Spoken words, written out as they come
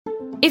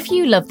If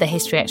you love the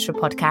History Extra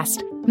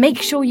podcast,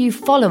 make sure you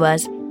follow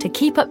us to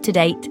keep up to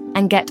date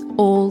and get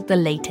all the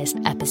latest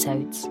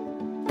episodes.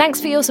 Thanks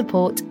for your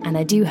support, and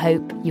I do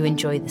hope you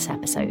enjoy this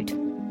episode.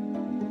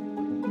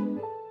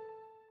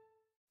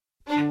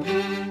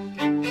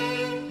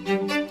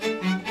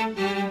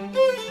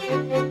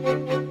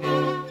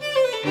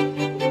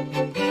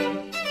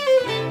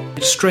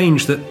 It's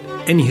strange that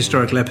any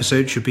historical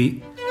episode should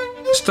be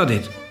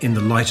studied in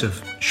the light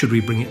of should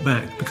we bring it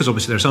back, because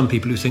obviously there are some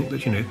people who think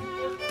that,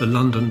 the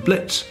London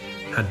Blitz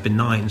had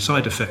benign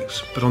side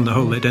effects, but on the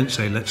whole they don't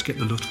say let's get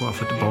the Luftwaffe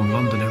to bomb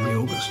London every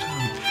August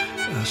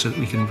so that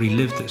we can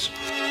relive this.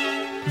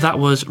 That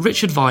was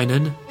Richard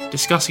Vinan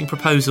discussing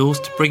proposals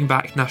to bring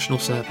back national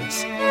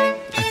service.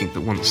 I think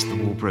that once the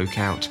war broke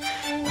out,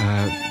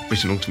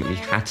 Britain ultimately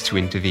had to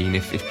intervene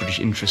if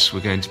British interests were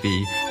going to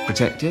be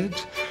protected.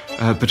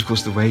 But of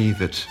course the way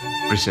that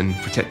Britain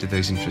protected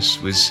those interests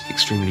was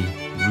extremely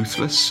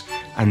ruthless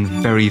and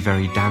very,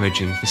 very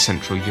damaging for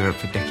Central Europe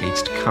for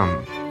decades to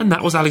come. And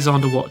that was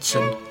Alexander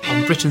Watson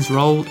on Britain's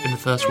role in the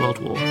First World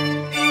War.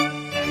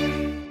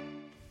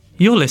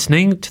 You're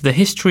listening to the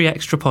History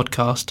Extra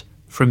podcast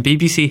from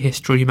BBC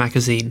History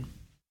magazine.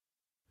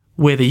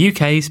 We're the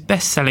UK's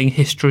best-selling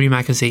history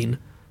magazine,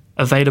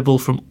 available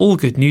from all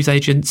good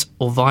newsagents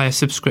or via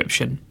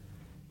subscription.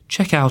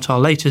 Check out our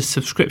latest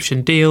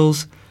subscription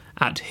deals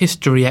at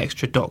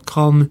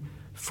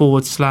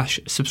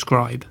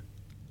historyextra.com/subscribe.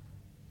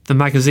 The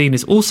magazine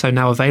is also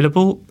now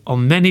available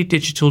on many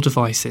digital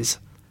devices,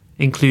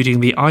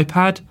 including the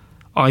iPad,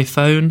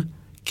 iPhone,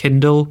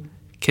 Kindle,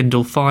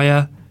 Kindle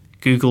Fire,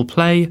 Google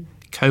Play,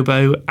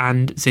 Kobo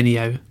and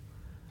Zinio.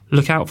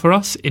 Look out for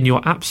us in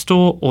your App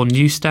Store or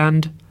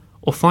newsstand,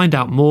 or find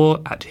out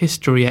more at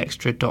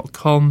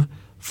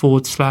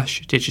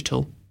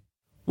historyextra.com/digital.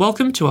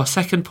 Welcome to our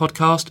second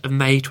podcast of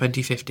May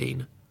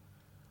 2015.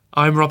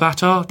 I'm Rob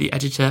Attar, the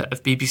editor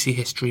of BBC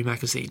History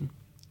magazine.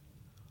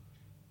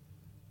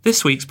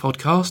 This week's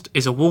podcast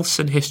is a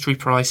Wolfson History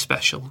Prize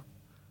special.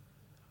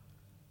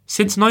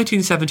 Since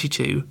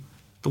 1972,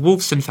 the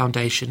Wolfson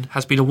Foundation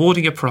has been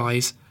awarding a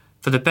prize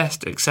for the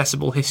best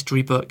accessible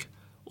history book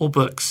or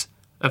books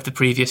of the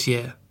previous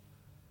year.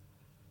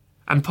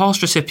 And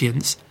past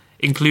recipients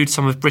include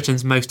some of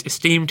Britain's most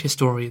esteemed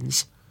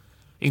historians,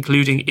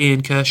 including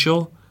Ian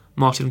Kershaw,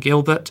 Martin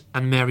Gilbert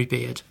and Mary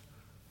Beard.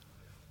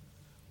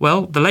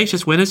 Well, the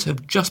latest winners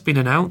have just been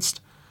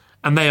announced,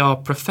 and they are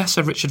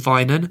Professor Richard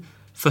Vinan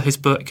for his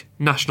book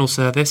National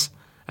Service,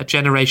 A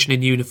Generation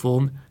in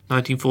Uniform,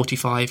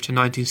 1945 to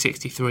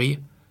 1963,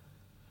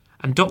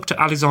 and Dr.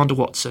 Alexander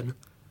Watson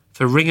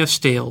for Ring of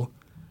Steel,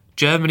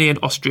 Germany and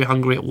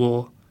Austria-Hungary at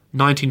War,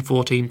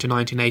 1914 to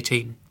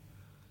 1918,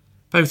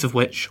 both of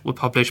which were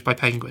published by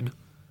Penguin.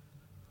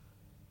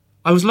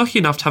 I was lucky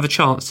enough to have a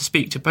chance to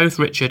speak to both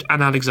Richard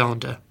and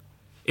Alexander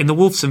in the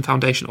Wolfson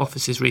Foundation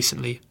offices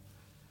recently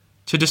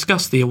to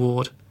discuss the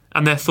award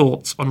and their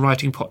thoughts on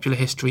writing popular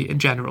history in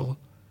general.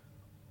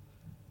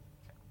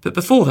 But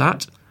before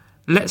that,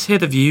 let's hear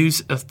the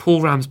views of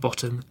Paul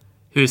Ramsbottom,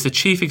 who is the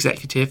Chief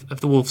Executive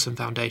of the Wolfson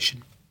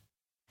Foundation.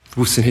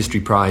 The Wolfson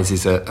History Prize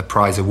is a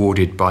prize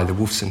awarded by the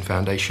Wolfson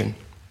Foundation.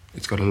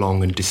 It's got a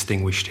long and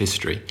distinguished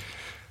history.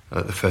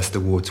 The first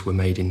awards were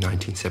made in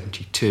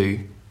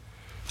 1972.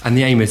 And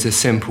the aim is a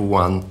simple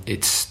one.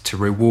 It's to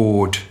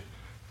reward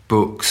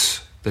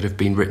books that have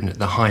been written at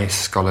the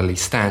highest scholarly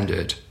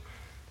standard,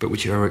 but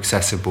which are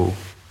accessible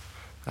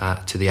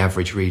to the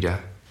average reader.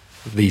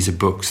 These are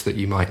books that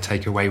you might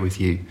take away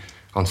with you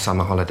on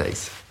summer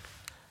holidays.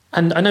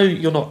 And I know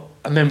you're not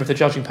a member of the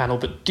judging panel,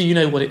 but do you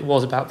know what it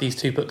was about these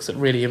two books that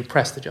really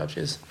impressed the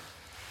judges?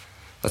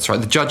 That's right.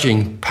 The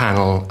judging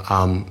panel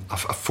are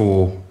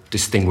four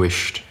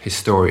distinguished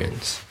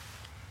historians,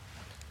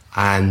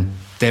 and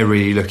they're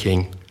really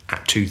looking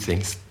at two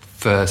things.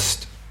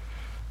 First,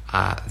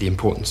 the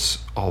importance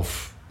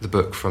of the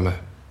book from a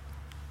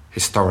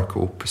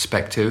historical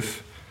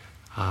perspective.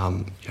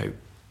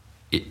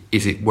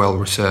 Is it well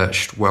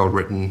researched, well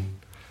written?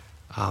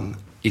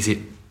 Is it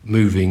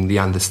moving the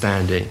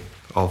understanding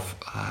of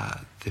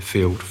the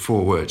field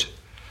forward?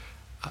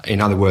 In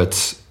other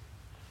words,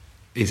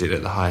 is it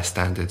at the highest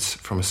standards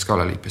from a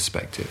scholarly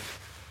perspective?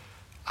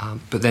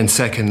 But then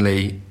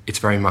secondly, it's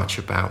very much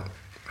about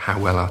how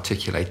well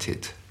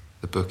articulated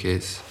the book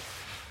is,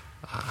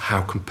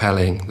 how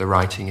compelling the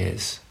writing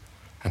is,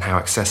 and how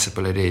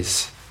accessible it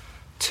is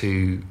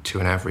to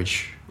an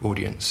average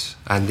audience.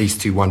 And these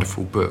two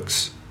wonderful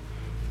books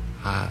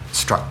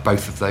struck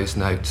both of those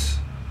notes.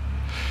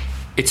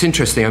 It's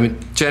interesting. I mean,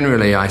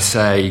 generally I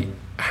say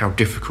how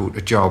difficult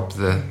a job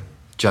the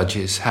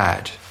judges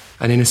had.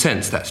 And in a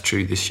sense that's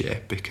true this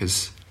year,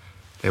 because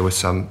there were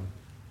some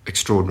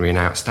extraordinary and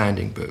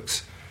outstanding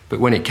books. But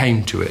when it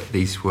came to it,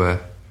 these were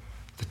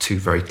the two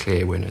very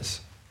clear winners.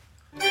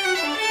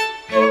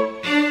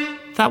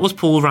 That was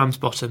Paul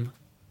Ramsbottom.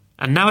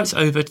 And now it's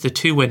over to the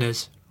two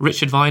winners,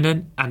 Richard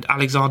Vinan and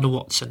Alexander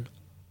Watson.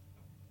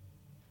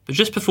 But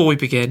just before we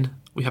begin,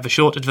 we have a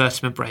short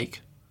advertisement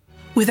break.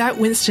 Without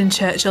Winston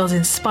Churchill's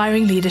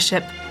inspiring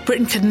leadership,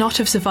 Britain could not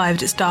have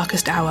survived its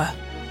darkest hour.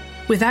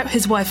 Without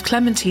his wife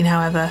Clementine,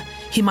 however,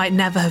 he might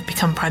never have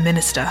become Prime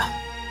Minister.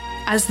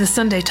 As the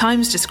Sunday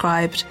Times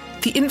described,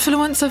 the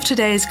influence of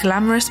today's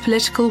glamorous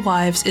political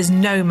wives is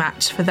no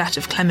match for that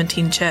of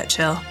Clementine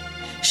Churchill.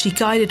 She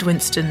guided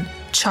Winston,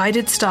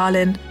 chided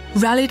Stalin,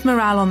 rallied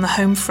morale on the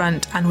home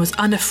front, and was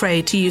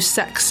unafraid to use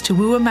sex to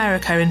woo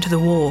America into the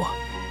war.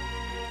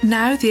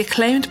 Now, the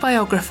acclaimed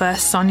biographer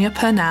Sonia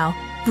Purnell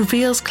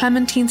reveals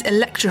Clementine's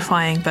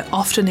electrifying but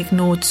often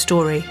ignored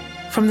story.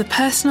 From the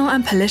personal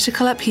and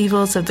political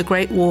upheavals of the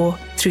Great War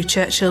through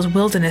Churchill's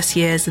wilderness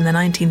years in the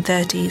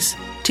 1930s,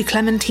 to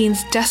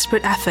Clementine's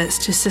desperate efforts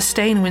to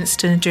sustain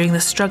Winston during the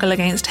struggle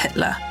against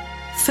Hitler,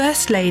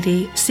 First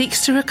Lady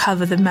seeks to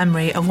recover the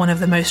memory of one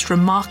of the most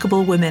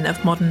remarkable women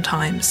of modern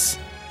times.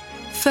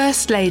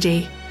 First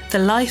Lady, The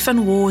Life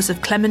and Wars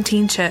of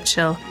Clementine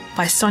Churchill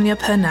by Sonia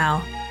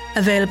Purnell,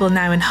 available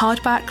now in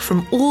hardback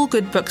from all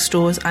good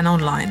bookstores and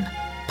online,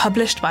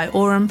 published by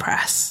Aurum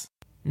Press.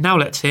 Now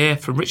let's hear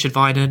from Richard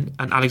Vinan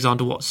and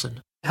Alexander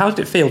Watson. How did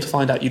it feel to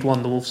find out you'd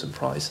won the Wolfson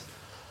Prize?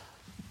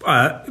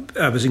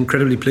 I was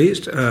incredibly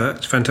pleased.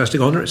 It's a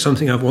fantastic honour. It's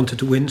something I've wanted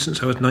to win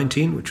since I was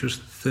 19, which was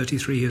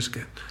 33 years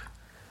ago.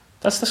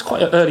 That's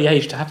quite an early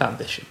age to have that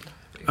ambition.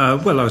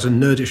 Well, I was a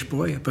nerdish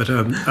boy, but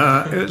it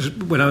was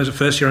when I was a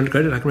first-year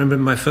undergraduate, I can remember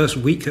my first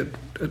week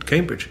at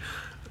Cambridge,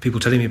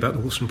 people telling me about the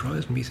Wolfson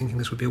Prize and me thinking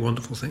this would be a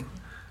wonderful thing.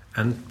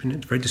 And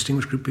it's a very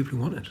distinguished group of people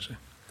who want it. So.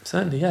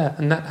 Certainly, yeah.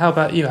 And how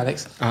about you,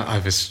 Alex? I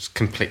was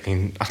completely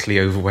and utterly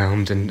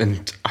overwhelmed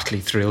and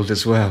utterly thrilled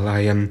as well.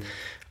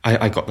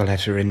 I got the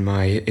letter in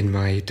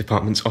my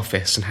department's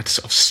office and had to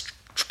sort of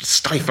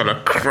stifle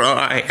a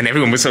cry, and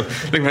everyone was sort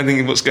of looking around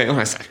thinking, what's going on?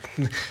 I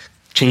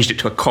changed it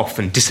to a cough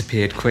and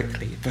disappeared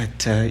quickly.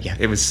 But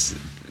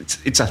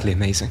it's utterly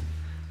amazing.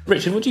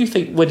 Richard, what do you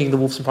think winning the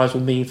Wolfson Prize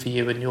will mean for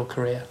you in your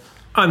career?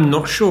 I'm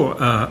not sure.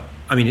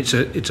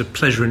 It's a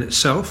pleasure in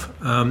itself.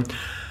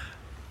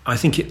 I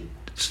think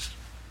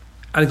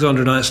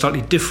Alexander and I are slightly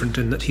different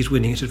in that he's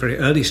winning at a very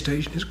early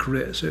stage in his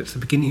career, so it's the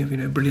beginning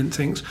of brilliant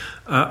things.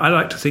 I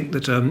like to think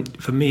that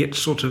for me it's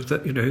sort of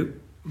that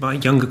my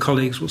younger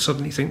colleagues will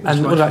suddenly think.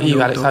 And what about you,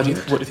 Alex? What do you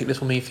think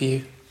this will mean for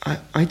you?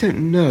 I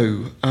don't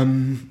know,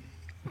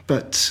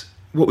 but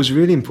what was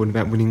really important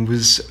about winning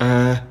was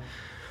the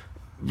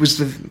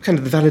kind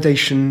of the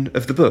validation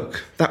of the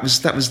book. That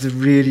was the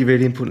really,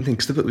 really important thing,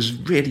 because the book was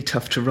really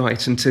tough to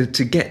write, and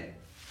to get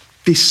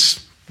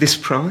this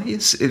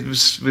prize, it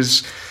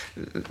was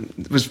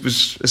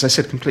as I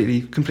said,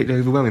 completely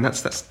overwhelming.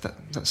 That's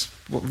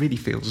what really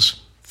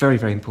feels very,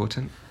 very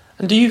important.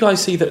 And do you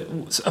guys see that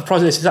a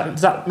prize like this,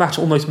 does that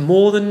matter almost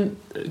more than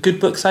good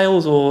book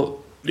sales, or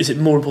is it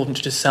more important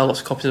to just sell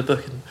lots of copies of the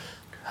book and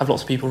have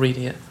lots of people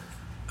reading it?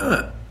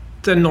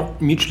 They're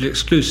not mutually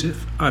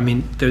exclusive. I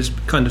mean, there's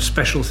a kind of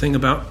special thing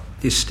about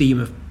the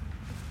esteem of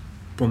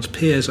one's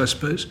peers, I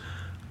suppose.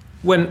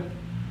 When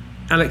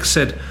Alex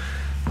said,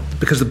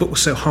 because the book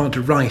was so hard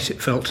to write,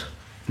 it felt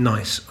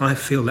nice. I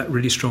feel that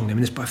really strongly. I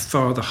mean, it's by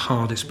far the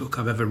hardest book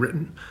I've ever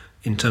written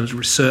in terms of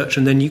research,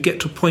 and then you get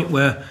to a point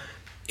where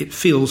it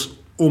feels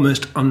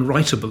almost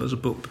unwritable as a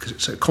book because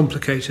it's so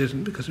complicated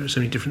and because there are so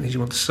many different things you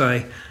want to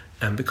say,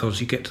 and because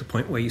you get to the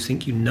point where you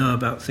think you know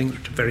about things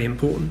which are very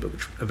important but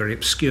which are very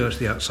obscure to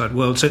the outside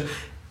world. So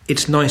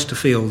it's nice to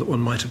feel that one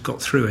might have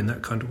got through in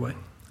that kind of way.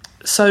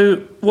 So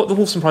what the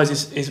Wolfson Prize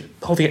is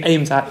the whole thing it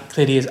aims at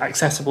clearly is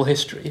accessible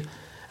history.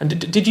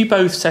 And did you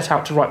both set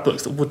out to write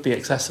books that would be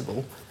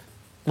accessible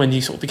when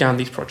you sort of began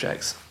these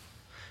projects?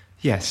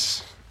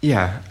 Yes.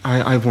 Yeah,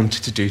 I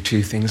wanted to do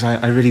two things.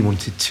 I really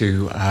wanted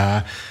to...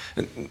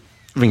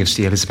 Ring of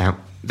Steel is about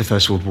the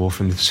First World War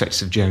from the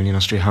perspective of Germany and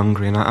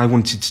Austria-Hungary, and I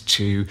wanted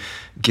to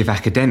give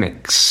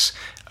academics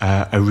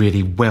a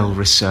really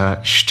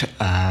well-researched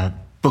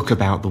book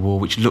about the war,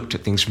 which looked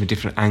at things from a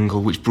different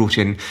angle, which brought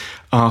in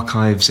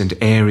archives and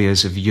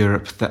areas of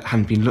Europe that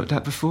hadn't been looked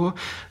at before.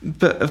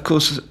 But, of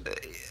course...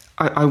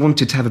 I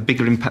wanted to have a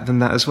bigger impact than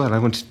that as well. I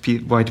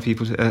wanted wider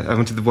people. I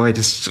wanted the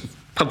widest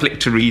public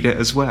to read it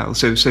as well.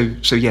 So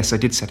yes, I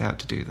did set out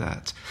to do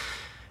that.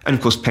 And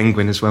of course,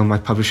 Penguin as well, my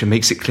publisher,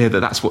 makes it clear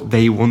that that's what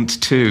they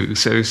want too.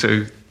 So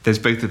there's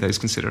both of those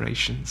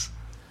considerations.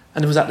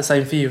 And was that the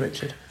same for you,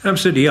 Richard?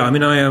 Absolutely, yeah. I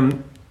mean,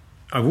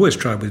 I've always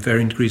tried with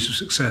varying degrees of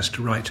success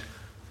to write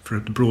for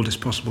the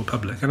broadest possible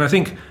public, and I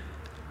think.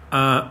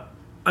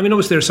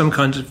 Obviously there are some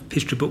kinds of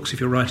history books, if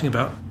you're writing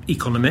about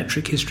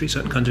econometric history,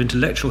 certain kinds of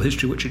intellectual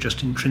history, which are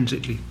just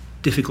intrinsically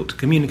difficult to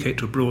communicate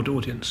to a broad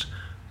audience.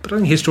 But I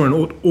think a historian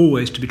ought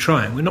always to be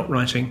trying. We're not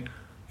writing,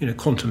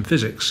 quantum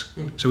physics,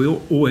 so we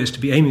ought always to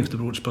be aiming for the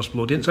broadest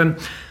possible audience. And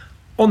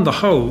on the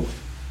whole,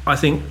 I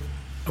think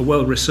a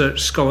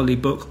well-researched scholarly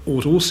book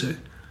ought also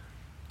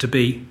to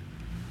be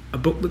a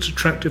book that's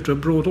attractive to a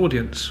broad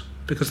audience,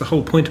 because the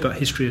whole point about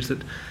history is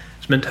that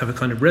it's meant to have a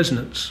kind of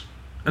resonance.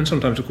 And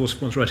sometimes, of course,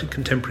 if one's writing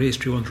contemporary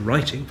history, one's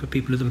writing for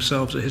people who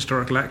themselves are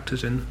historical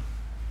actors in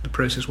the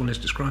process one is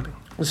describing.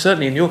 Well,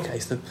 certainly in your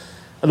case,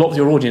 a lot of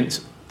your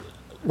audience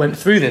went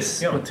through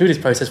this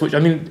process, which, I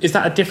mean, is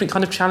that a different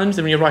kind of challenge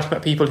than when you're writing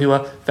about people who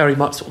are very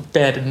much sort of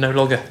dead and no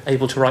longer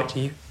able to write to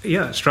you?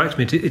 Yeah, it strikes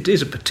me. It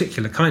is a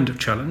particular kind of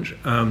challenge.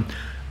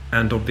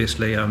 And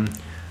obviously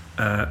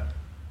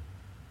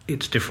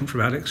it's different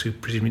from Alex, who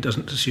presumably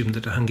doesn't assume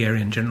that a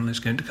Hungarian general is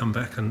going to come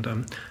back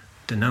and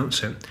denounce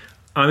him.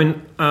 I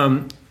mean,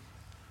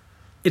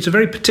 it's a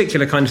very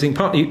particular kind of thing.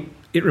 Partly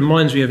it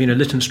reminds me of,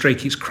 Lytton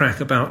Strachey's crack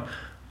about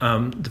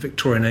the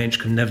Victorian age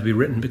can never be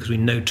written because we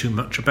know too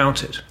much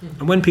about it.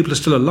 And when people are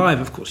still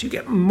alive, of course, you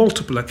get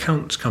multiple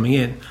accounts coming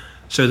in,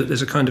 so that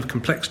there's a kind of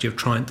complexity of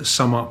trying to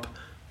sum up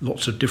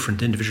lots of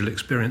different individual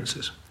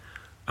experiences.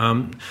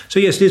 So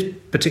yes, it is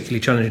particularly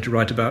challenging to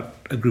write about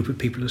a group of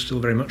people who are still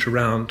very much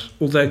around,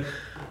 although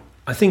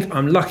I think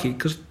I'm lucky,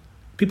 because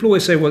people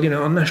always say, well,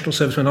 our national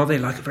servicemen, are they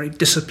like a very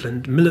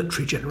disciplined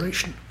military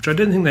generation? Which I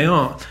don't think they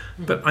are.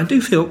 But I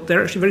do feel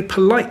they're actually a very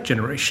polite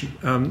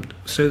generation,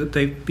 so that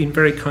they've been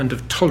very kind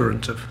of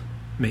tolerant of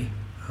me,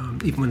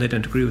 even when they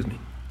don't agree with me.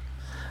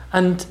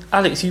 And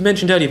Alex, you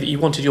mentioned earlier that you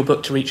wanted your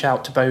book to reach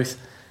out to both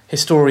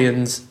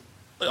historians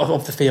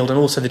of the field and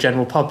also the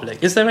general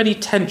public. Is there any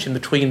tension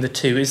between the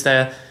two?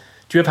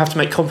 Do you ever have to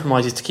make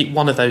compromises to keep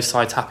one of those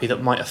sides happy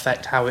that might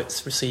affect how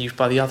it's received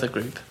by the other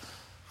group?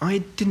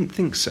 I didn't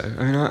think so.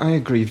 I mean, I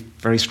agree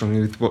very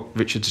strongly with what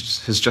Richard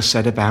has just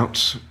said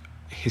about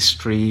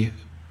history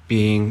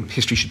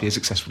should be as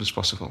accessible as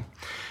possible.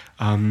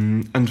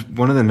 And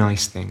one of the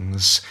nice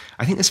things,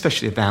 I think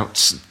especially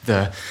about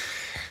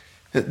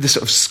the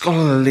sort of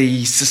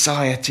scholarly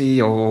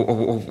society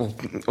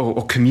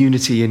or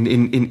community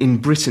in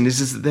Britain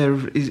is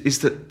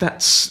that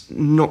that's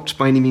not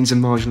by any means a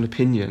marginal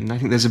opinion. I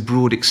think there's a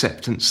broad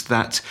acceptance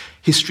that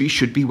history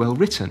should be well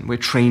written. We're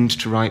trained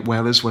to write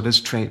well as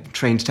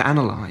trained to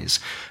analyse.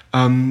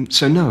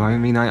 So no, I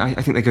mean, I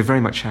think they go very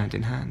much hand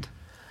in hand.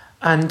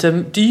 And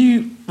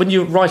when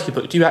you write a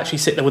book, do you actually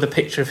sit there with a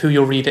picture of who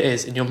your reader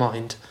is in your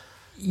mind?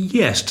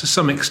 Yes, to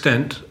some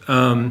extent.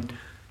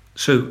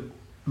 So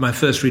my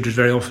first reader is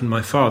very often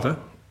my father,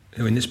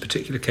 who in this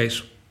particular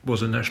case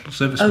was a national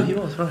serviceman. Oh, he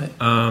was, right.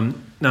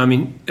 Now, I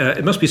mean,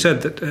 it must be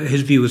said that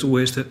his view was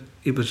always that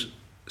it was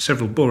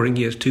two boring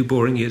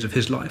years of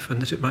his life,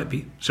 and that it might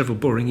be several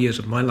boring years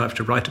of my life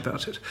to write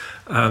about it.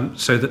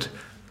 So that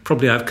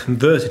probably I've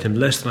converted him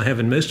less than I have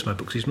in most of my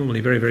books. He's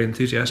normally very, very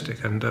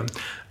enthusiastic, and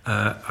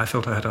I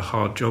felt I had a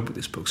hard job with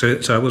this book. So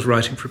I was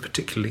writing for a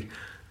particularly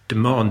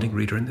demanding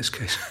reader in this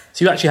case.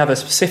 So you actually have a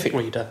specific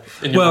reader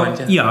in your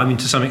mind? Yeah, I mean,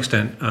 to some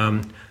extent.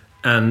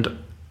 And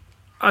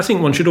I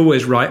think one should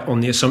always write on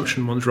the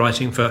assumption one's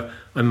writing for...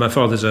 my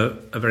father's a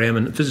very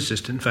eminent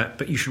physicist, in fact,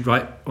 but you should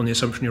write on the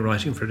assumption you're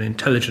writing for an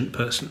intelligent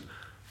person,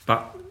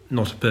 but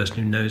not a person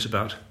who knows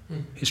about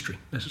history,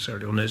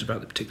 necessarily, or knows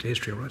about the particular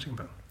history you're writing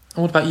about.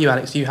 And what about you,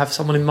 Alex? Do you have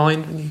someone in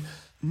mind when you...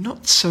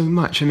 Not so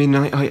much. I mean,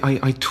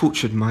 I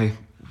tortured my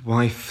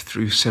wife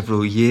through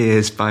several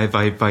years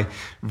by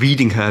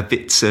reading her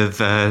bits of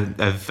and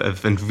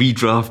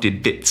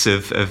redrafted bits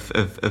of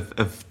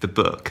the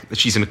book.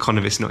 She's an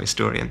economist, not a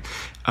historian,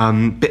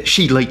 but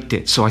she liked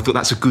it, so I thought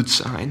that's a good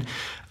sign.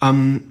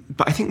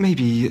 But I think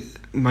maybe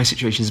my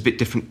situation is a bit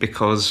different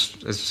because,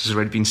 as has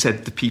already been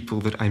said, the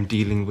people that I'm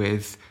dealing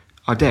with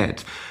are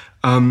dead.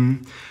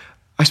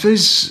 I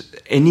suppose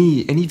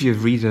any view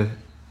of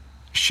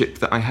readership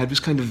that I had was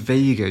kind of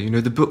vaguer.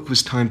 The book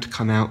was timed to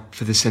come out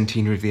for the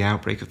centenary of the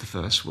outbreak of the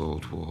First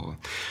World War.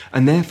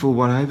 And therefore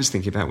what I was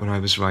thinking about when I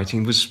was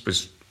writing was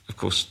of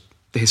course,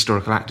 the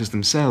historical actors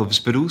themselves,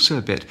 but also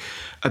a bit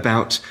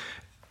about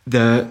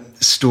the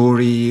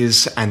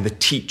stories and the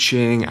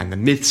teaching and the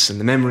myths and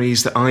the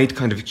memories that I'd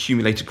kind of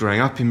accumulated growing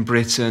up in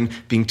Britain,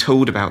 being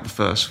told about the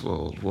First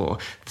World War,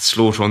 the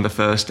slaughter on the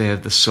first day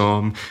of the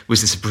Somme.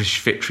 Was this a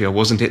British victory or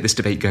wasn't it? This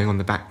debate going on in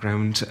the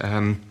background.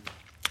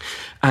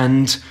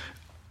 And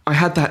I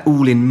had that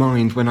all in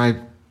mind when I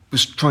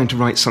was trying to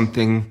write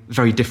something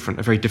very different,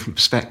 a very different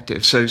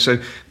perspective. So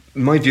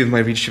my view of my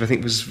readership, I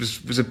think,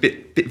 was a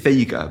bit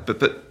vaguer,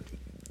 but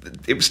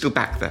it was still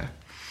back there.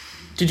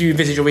 Did you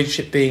envisage your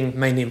readership being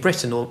mainly in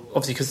Britain, or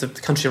obviously because the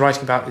country you're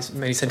writing about is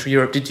mainly Central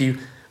Europe?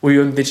 Were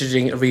you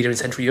envisaging a reader in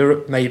Central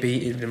Europe,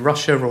 maybe in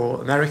Russia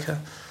or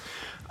America?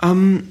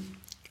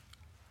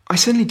 I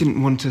certainly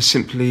didn't want to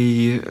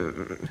simply...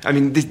 I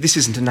mean, this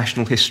isn't a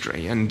national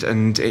history, and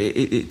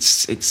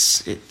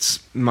it's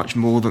much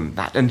more than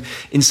that. And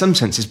in some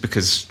senses,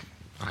 because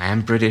I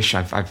am British,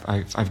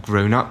 I've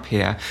grown up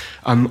here,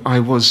 I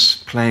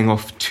was playing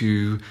off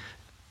to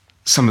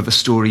some of the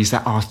stories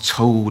that are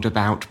told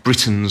about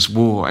Britain's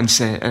war and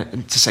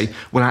to say,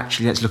 well,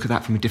 actually, let's look at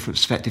that from a different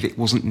perspective. It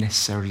wasn't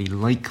necessarily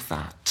like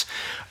that.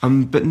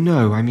 But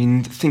no, I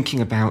mean, thinking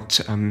about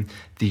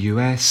the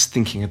US,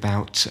 thinking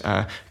about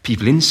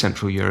people in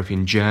Central Europe,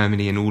 in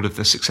Germany, and all of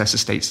the successor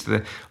states to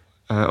the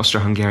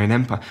Austro-Hungarian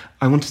Empire,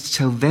 I wanted to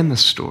tell them a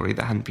story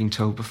that hadn't been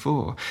told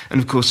before.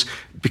 And of course,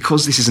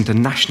 because this isn't a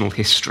national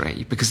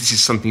history, because this is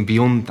something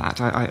beyond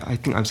that, I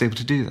think I was able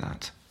to do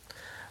that.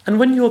 And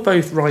when you're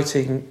both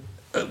writing,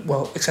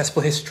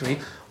 accessible history,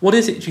 what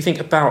is it, do you think,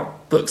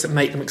 about books that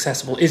make them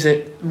accessible? Is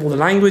it more the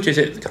language? Is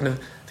it kind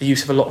of the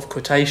use of a lot of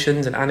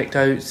quotations and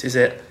anecdotes? Is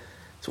it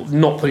sort of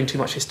not putting too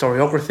much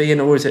historiography in,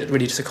 or is it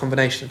really just a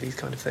combination of these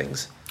kind of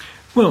things?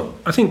 Well,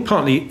 I think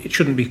partly it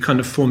shouldn't be kind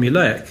of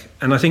formulaic.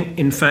 And I think,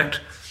 in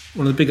fact,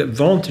 one of the big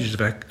advantages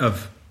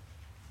of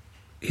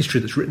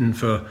history that's written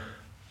for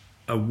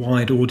a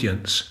wide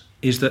audience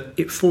is that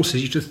it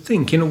forces you to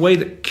think in a way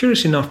that,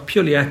 curious enough,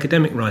 purely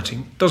academic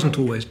writing doesn't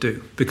always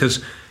do.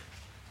 Because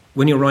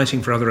when you're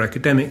writing for other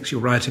academics,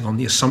 you're writing on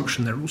the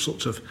assumption there are all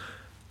sorts of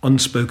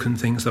unspoken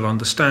things they'll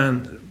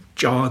understand,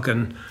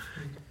 jargon,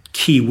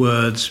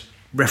 keywords,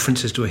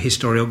 references to a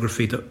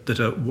historiography that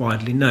are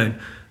widely known.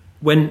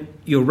 When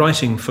you're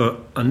writing for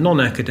a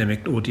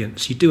non-academic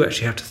audience, you do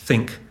actually have to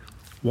think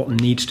what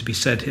needs to be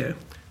said here.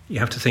 You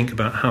have to think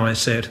about how I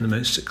say it in the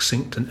most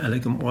succinct and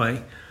elegant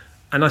way.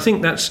 And I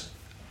think that's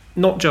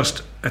not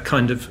just a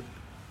kind of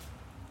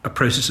a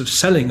process of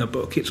selling a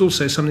book, it's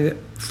also something that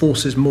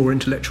forces more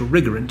intellectual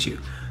rigour into you.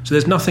 So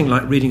there's nothing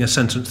like reading a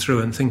sentence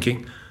through and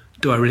thinking,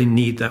 do I really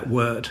need that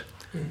word?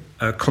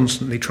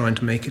 Constantly trying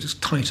to make it as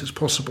tight as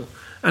possible.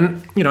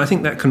 And, I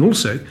think that can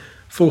also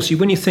force you,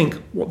 when you think,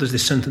 what does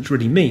this sentence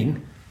really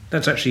mean?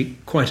 That's actually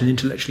quite an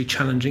intellectually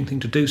challenging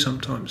thing to do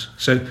sometimes.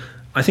 So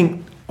I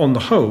think, on the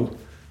whole,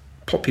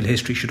 popular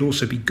history should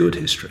also be good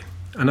history.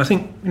 And I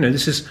think,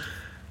 this is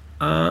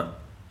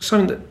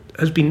something that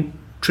has been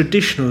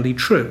traditionally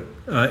true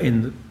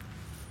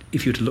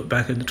if you were to look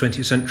back in the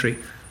 20th century.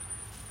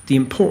 The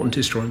important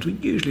historians were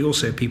usually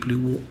also people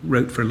who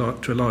wrote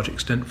to a large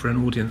extent for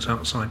an audience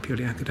outside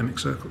purely academic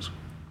circles.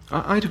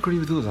 I'd agree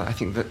with all that. I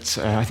think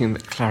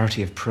that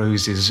clarity of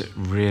prose is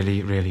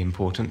really, really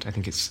important. I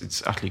think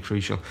it's utterly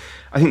crucial.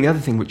 I think the other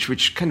thing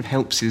which kind of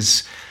helps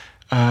is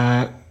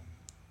having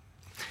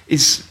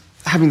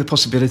the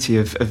possibility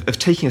of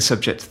taking a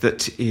subject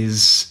that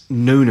is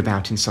known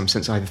about in some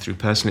sense, either through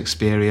personal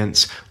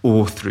experience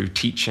or through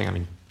teaching. I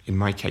mean, in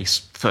my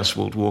case, First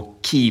World War,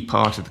 key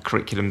part of the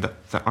curriculum that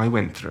I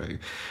went through.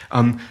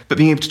 But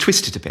being able to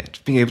twist it a bit,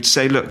 being able to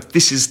say, look,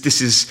 this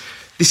is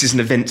an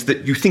event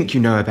that you think you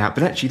know about,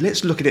 but actually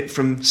let's look at it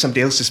from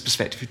somebody else's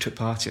perspective who took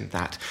part in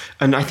that.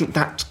 And I think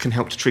that can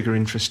help to trigger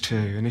interest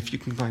too. And if you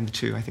combine the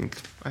two, I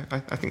think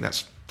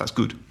that's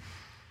good.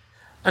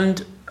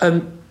 And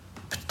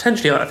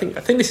potentially, I think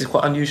this is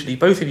quite unusually,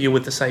 both of you are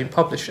with the same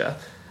publisher,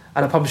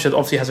 and a publisher that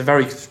obviously has a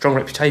very strong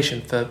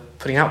reputation for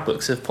putting out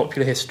books of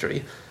popular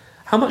history.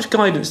 How much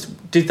guidance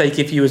did they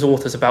give you as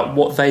authors about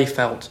what they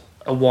felt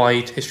a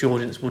wide history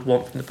audience would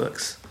want from the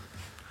books?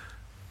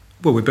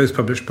 Well, we're both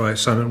published by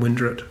Simon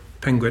Winder at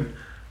Penguin.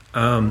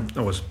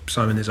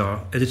 Simon is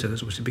our editor.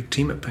 There's obviously a big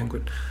team at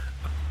Penguin.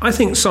 I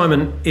think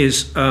Simon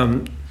is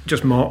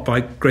just marked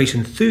by great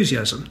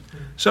enthusiasm.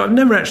 So I've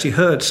never actually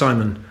heard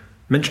Simon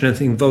mention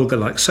anything vulgar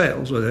like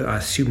sales, whether I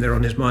assume they're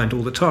on his mind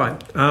all the time.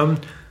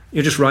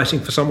 You're just writing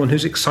for someone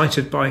who's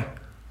excited by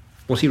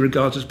what he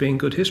regards as being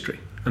good history.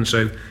 And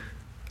so,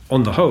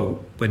 on the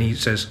whole, when he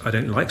says, I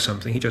don't like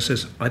something, he just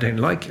says, I don't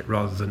like it,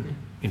 rather than,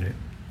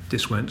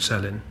 this won't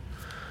sell in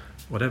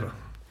whatever.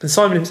 And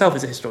Simon himself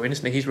is a historian,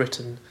 isn't he? He's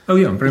written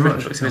very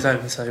much books of his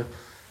own, so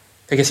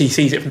I guess he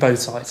sees it from both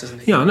sides, doesn't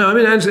he? Yeah, no, I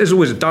mean, there's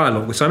always a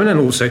dialogue with Simon, and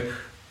also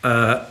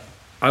I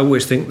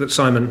always think that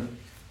Simon,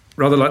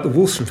 rather like the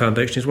Wolfson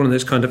Foundation, is one of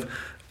those kind of,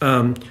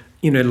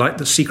 like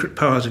the secret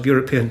powers of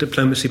European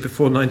diplomacy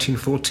before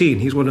 1914.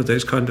 He's one of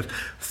those kind of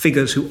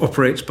figures who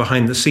operates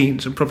behind the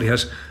scenes and probably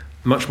has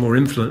much more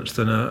influence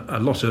than a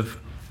lot of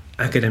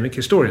academic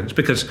historians,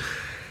 because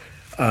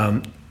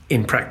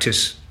in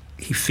practice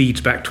he feeds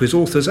back to his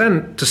authors,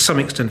 and to some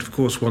extent, of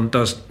course, one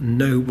does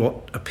know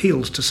what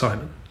appeals to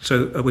Simon.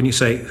 So when you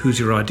say, who's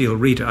your ideal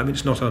reader, I mean,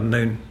 it's not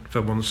unknown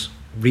for one's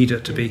reader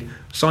to be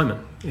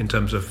Simon in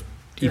terms of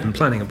even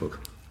planning a book.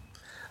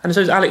 And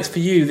so, Alex, for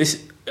you,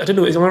 this, I don't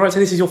know, am I right to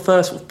say this is your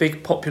first sort of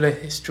big popular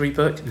history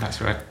book?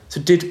 That's right. So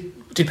did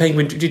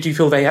Penguin, did you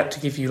feel they had to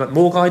give you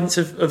more guidance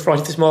of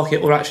writing this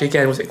market, or actually,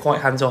 again, was it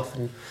quite hands-off?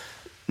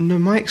 No,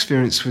 my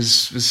experience was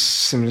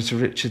similar to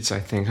Richard's, I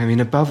think. I mean,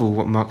 above all,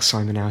 what marks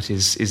Simon out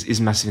is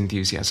massive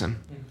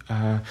enthusiasm.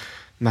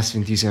 Massive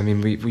enthusiasm. I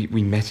mean,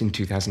 we met in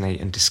 2008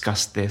 and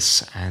discussed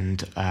this,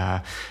 and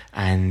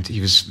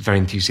he was very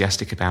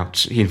enthusiastic about.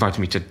 He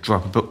invited me to draw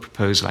up a book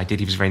proposal. I did.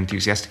 He was very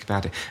enthusiastic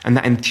about it, and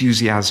that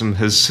enthusiasm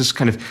has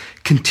kind of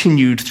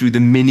continued through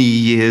the many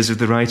years of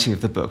the writing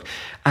of the book,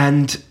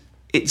 and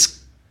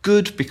it's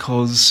good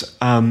because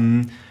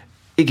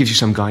it gives you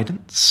some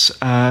guidance,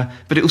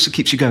 but it also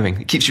keeps you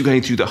going. It keeps you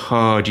going through the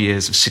hard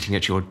years of sitting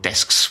at your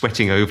desk,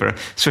 sweating over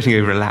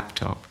a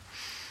laptop.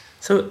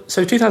 So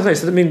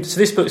 2008. So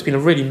this book's been a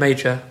really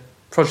major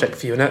project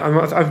for you, and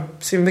I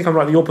think I'm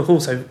right that your book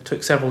also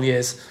took several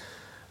years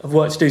of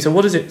work to do. So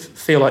what does it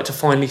feel like to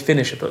finally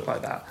finish a book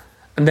like that,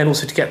 and then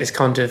also to get this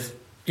kind of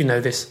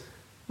this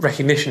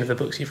recognition of the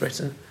books you've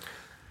written?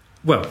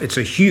 Well, it's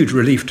a huge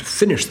relief to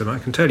finish them, I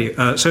can tell you.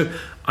 So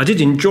I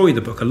did enjoy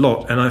the book a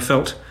lot, and I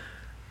felt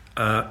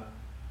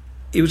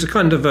it was a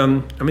kind of...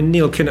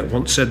 Neil Kinnock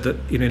once said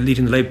that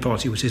leading the Labour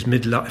Party was his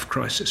midlife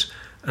crisis.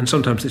 And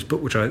sometimes this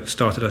book, which I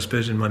started, I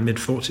suppose, in my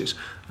mid-40s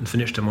and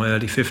finished in my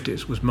early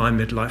 50s, was my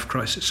midlife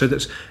crisis. So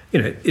that's,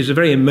 it's a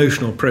very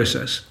emotional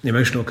process.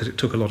 Emotional because it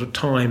took a lot of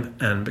time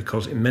and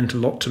because it meant a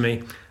lot to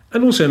me.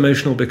 And also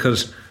emotional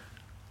because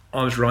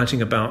I was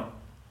writing about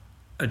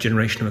a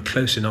generation who were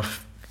close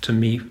enough to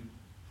me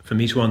for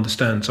me to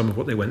understand some of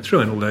what they went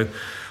through. And although,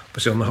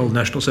 obviously, on the whole,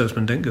 national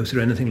servicemen don't go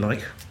through anything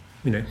like,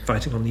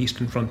 fighting on the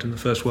Eastern Front in the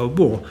First World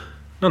War,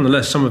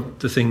 nonetheless, some of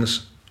the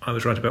things I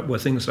was writing about were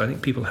things that I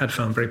think people had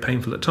found very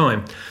painful at the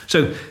time.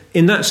 So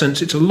in that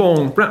sense, it's a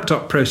long,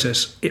 wrapped-up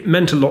process. It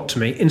meant a lot to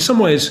me. In some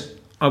ways,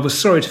 I was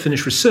sorry to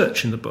finish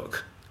research in the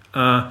book,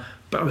 but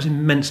I was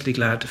immensely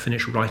glad to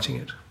finish writing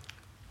it.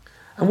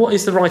 And what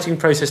is the writing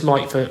process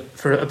like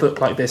for a book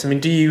like this? I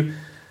mean,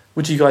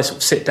 would you guys sort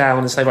of sit down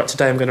and say, right,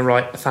 today I'm going to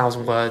write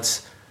 1,000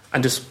 words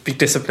and just be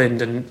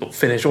disciplined and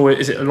finish? Or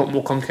is it a lot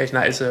more complicated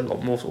than that? Is it a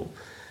lot more sort of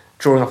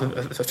drawing up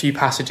a few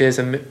passages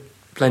and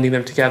blending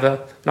them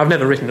together? And I've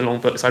never written a long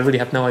book, so I really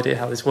have no idea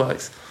how this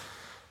works.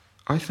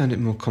 I found it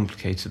more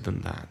complicated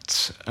than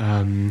that.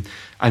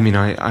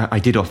 I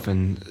did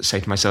often say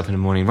to myself in the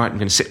morning, right, I'm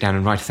going to sit down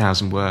and write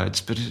 1,000 words,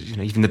 but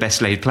even the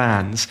best laid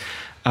plans.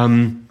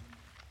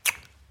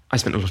 I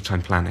spent a lot of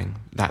time planning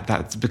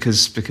that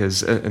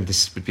because and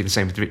this would be the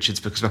same with Richard's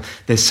book as well.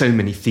 There's so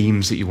many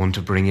themes that you want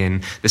to bring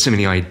in. There's so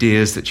many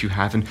ideas that you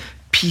have, and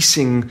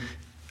piecing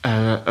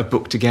a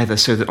book together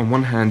so that on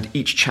one hand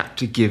each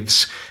chapter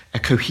gives a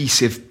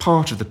cohesive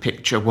part of the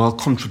picture while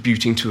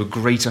contributing to a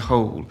greater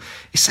whole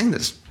is something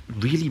that's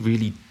really,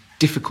 really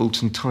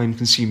difficult and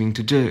time-consuming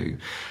to do.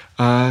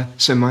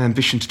 So my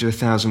ambition to do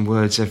 1,000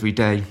 words every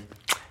day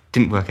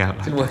didn't work out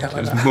like that.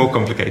 It was more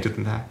complicated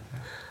than that.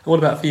 And what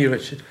about for you,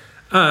 Richard?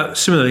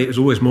 Similarly, it was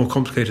always more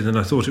complicated than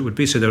I thought it would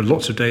be. So there are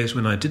lots of days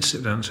when I did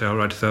sit down and say, I'll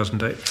write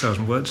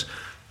 1,000 words.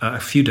 A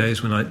few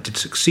days when I did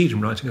succeed in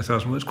writing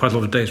 1,000 words. Quite a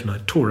lot of days when I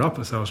tore up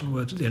 1,000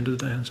 words at the end of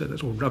the day and said,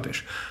 that's all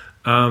rubbish.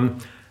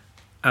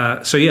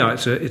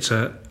 It's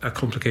a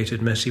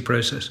complicated, messy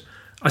process.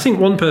 I think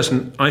one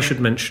person I should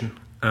mention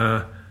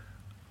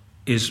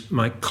is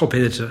my copy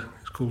editor.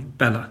 It's called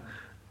Bella,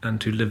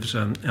 and who lives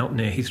out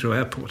near Heathrow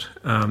Airport,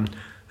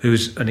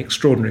 who's an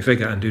extraordinary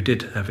figure and who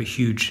did have a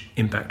huge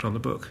impact on the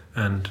book.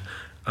 And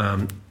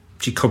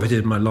she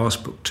copied my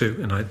last book too,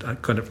 and I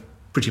kind of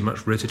pretty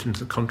much wrote it into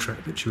the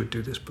contract that she would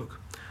do this book.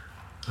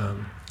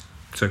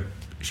 So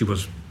she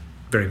was a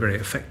very, very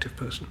effective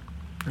person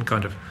and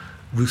kind of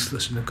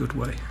ruthless in a good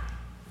way.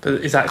 But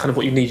is that kind of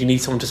what you need? You need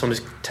someone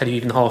to tell you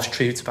even the harsh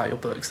truths about your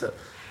books?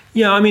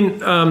 Yeah,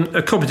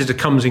 a copy editor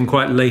comes in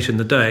quite late in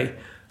the day,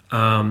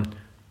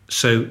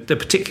 so there are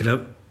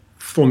particular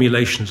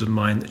formulations of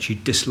mine that she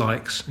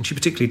dislikes, and she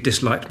particularly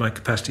disliked my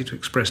capacity to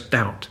express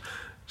doubt.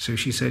 So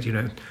she said,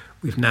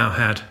 we've now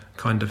had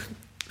kind of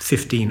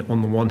 15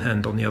 on the one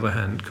hand, on the other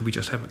hand, could we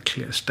just have a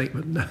clear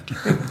statement now?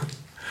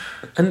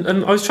 And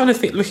I was trying to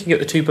think, looking at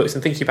the two books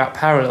and thinking about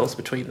parallels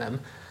between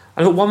them.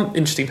 I thought one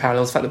interesting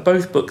parallel is the fact that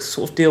both books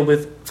sort of deal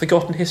with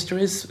forgotten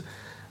histories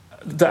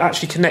that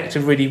actually connect to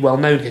really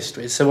well-known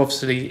histories. So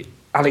obviously,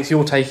 Alex,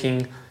 you're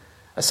taking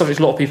a subject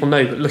a lot of people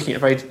know, but looking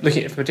at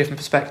it from a different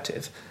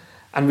perspective.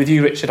 And with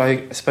you, Richard,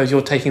 I suppose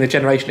you're taking the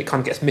generation that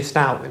kind of gets missed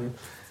out. And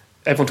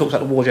everyone talks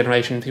about the war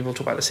generation, people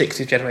talk about the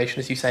 60s generation,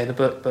 as you say in the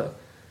book, but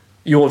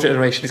your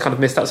generation is kind of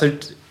missed out. So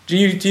do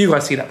you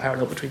guys see that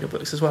parallel between your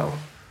books as well?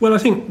 Well, I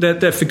think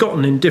they're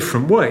forgotten in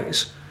different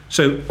ways.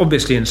 So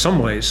obviously, in some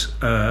ways,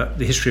 the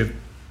history of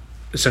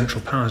the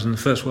Central Powers in the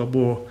First World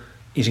War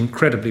is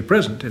incredibly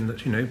present in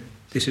that,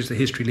 this is the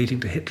history leading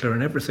to Hitler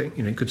and everything.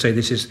 You could say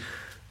this is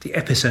the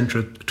epicenter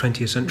of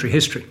 20th century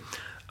history.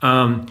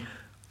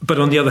 But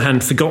on the other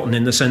hand, forgotten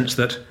in the sense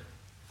that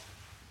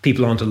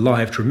people aren't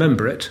alive to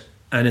remember it,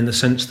 and in the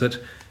sense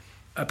that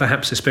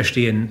perhaps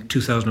especially in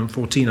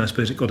 2014, I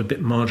suppose it got a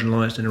bit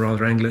marginalised in a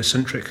rather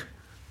Anglo-centric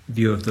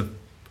view of the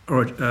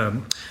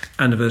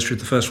anniversary of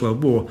the First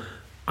World War.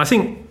 I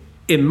think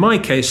in my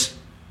case,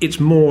 it's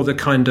more the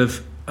kind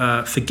of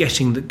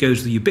forgetting that goes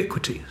with the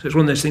ubiquity. So it's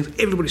one of those things,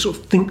 everybody sort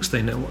of thinks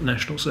they know what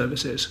national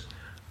service is.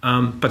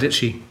 But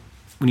actually,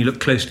 when you look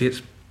closely,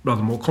 it's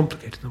rather more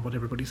complicated than what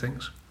everybody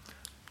thinks.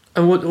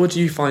 And what do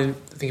you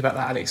think about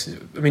that, Alex?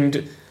 I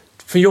mean,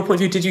 from your point of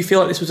view, did you feel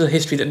like this was a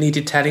history that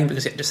needed telling?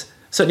 Because it just,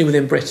 certainly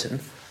within Britain...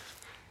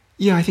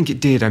 Yeah, I think it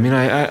did. I mean,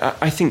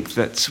 I think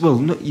that, well,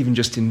 not even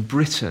just in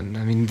Britain.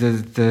 I mean,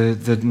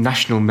 the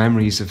national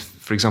memories of,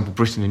 for example,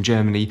 Britain and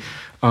Germany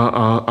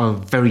are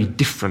very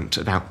different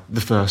about the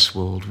First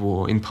World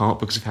War, in part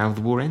because of how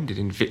the war ended,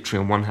 in victory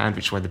on one hand,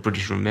 which is why the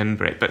British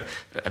remember it, but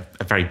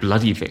a very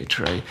bloody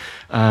victory,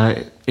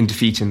 in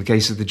defeat in the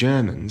case of the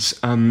Germans.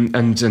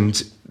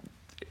 And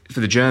for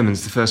the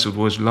Germans, the First World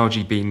War has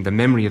largely been, the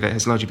memory of it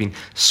has largely been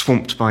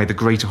swamped by the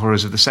greater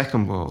horrors of the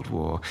Second World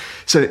War.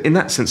 So in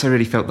that sense, I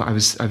really felt that I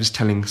was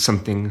telling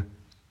something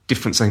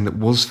different, something that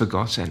was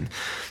forgotten.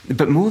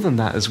 But more than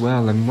that as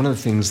well, and one of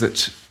the things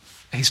that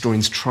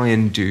historians try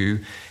and do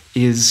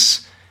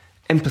is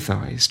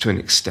empathise to an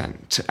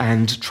extent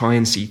and try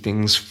and see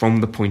things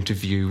from the point of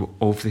view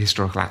of the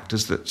historical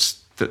actors that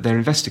that they're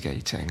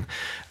investigating.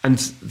 And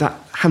that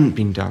hadn't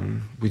been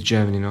done with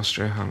Germany and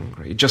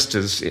Austro-Hungary, just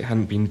as it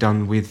hadn't been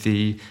done with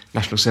the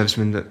national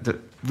servicemen that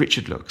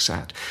Richard looks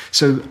at.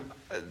 So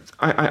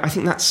I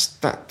think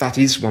that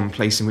is one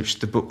place in which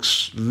the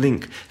books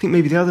link. I think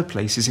maybe the other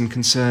place is in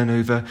concern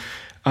over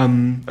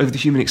the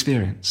human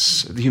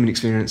experience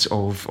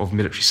of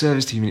military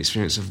service, the human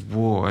experience of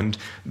war, and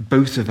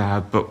both of our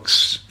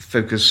books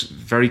focus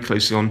very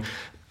closely on,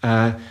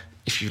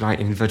 if you like,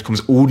 in inverted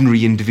commas,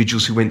 ordinary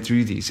individuals who went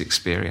through these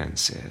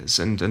experiences,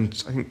 and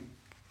I think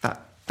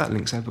that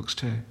links our books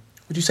too.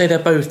 Would you say they're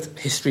both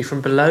history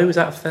from below? Is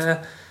that a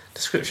fair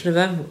description of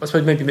them? I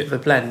suppose maybe a bit of a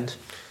blend.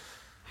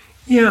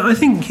 Yeah, I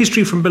think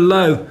history from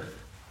below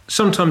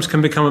sometimes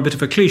can become a bit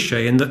of a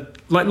cliche in that,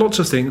 like lots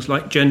of things,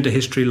 like gender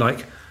history,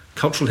 like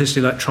cultural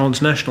history, like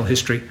transnational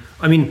history,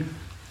 I mean,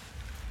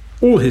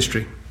 all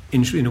history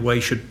in a way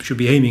should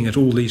be aiming at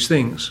all these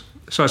things.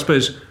 So I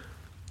suppose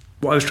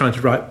what I was trying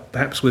to write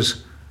perhaps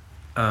was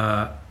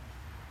a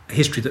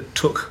history that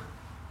took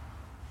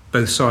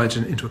both sides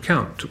into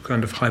account, took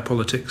kind of high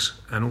politics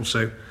and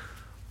also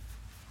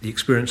the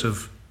experience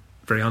of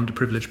very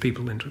underprivileged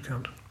people into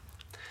account.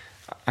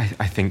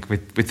 I think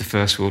with the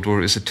First World War,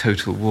 it was a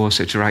total war.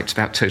 So to write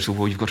about total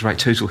war, you've got to write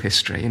total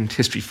history, and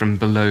history from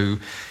below,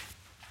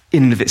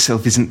 in and of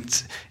itself,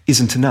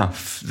 isn't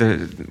enough.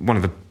 One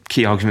of the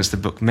key arguments the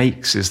book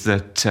makes is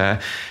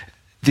that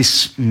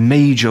this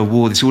major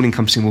war, this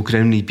all-encompassing war, could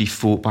only be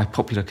fought by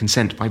popular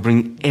consent, by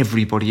bringing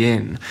everybody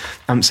in.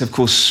 So, of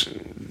course,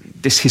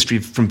 this history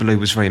from below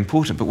was very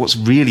important. But what's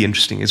really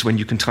interesting is when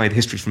you can tie the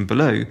history from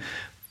below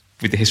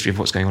with the history of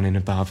what's going on in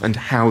above and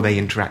how they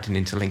interact and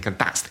interlink, and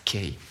that's the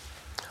key.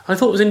 I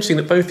thought it was interesting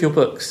that both your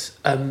books,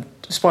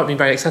 despite being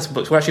very accessible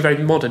books, were actually very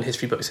modern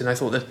history books, and I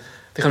thought that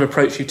the kind of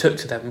approach you took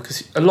to them,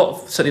 because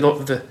certainly a lot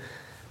of the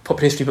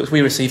popular history books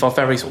we receive are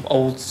very sort of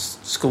old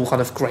school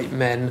kind of great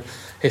men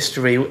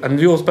history, and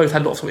yours both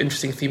had lots of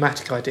interesting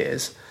thematic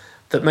ideas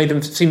that made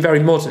them seem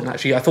very modern.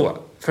 Actually, I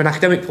thought from an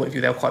academic point of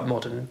view they were quite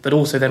modern, but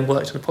also then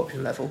worked on a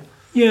popular level.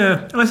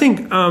 Yeah, I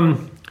think,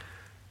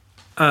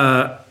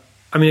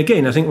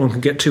 again, I think one can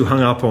get too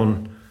hung up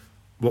on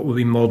what would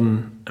be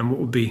modern and what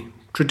would be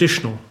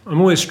traditional. I'm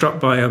always struck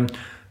by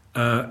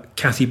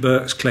Kathy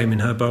Burke's claim in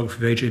her biography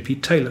of A.J.P.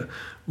 Taylor,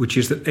 which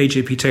is that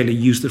A.J.P. Taylor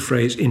used the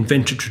phrase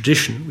invented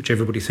tradition, which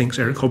everybody thinks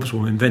Eric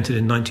Hobsbawm invented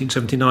in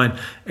 1979.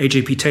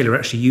 A.J.P. Taylor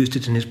actually used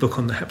it in his book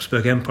on the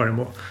Habsburg Empire in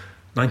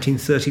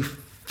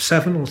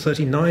 1937 or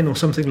 39 or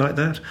something like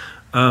that.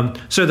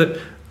 So that,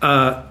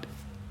 I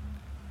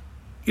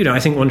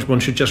think one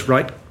should just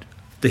write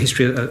the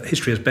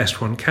history as best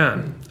one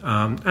can.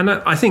 And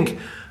I think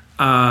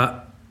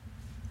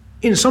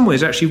in some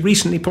ways, actually,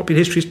 recently popular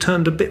history has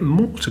turned a bit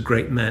more to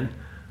great men,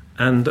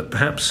 and that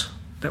perhaps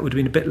that would have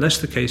been a bit less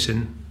the case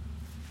in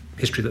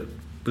history that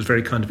was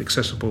very kind of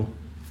accessible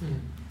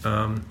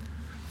in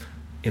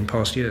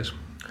past years.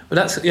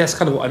 Well, that's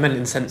kind of what I meant in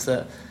the sense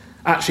that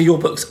actually your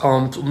books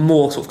are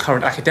more sort of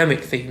current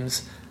academic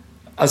themes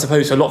as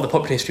opposed to a lot of the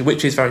popular history,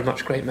 which is very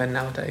much great men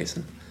nowadays.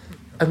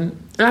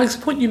 And Alex,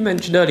 the point you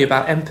mentioned earlier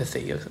about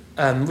empathy,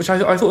 which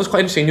I thought was quite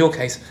interesting in your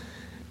case.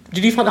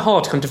 Did you find it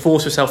hard to kind of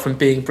divorce yourself from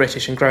being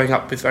British and growing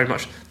up with very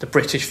much the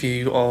British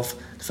view of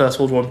the First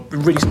World War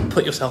and really sort of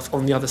put yourself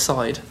on the other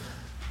side?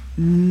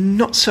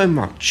 Not so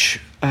much.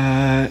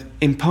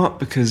 In part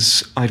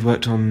because I'd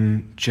worked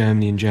on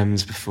Germany and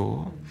Germans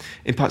before.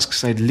 In part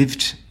because I'd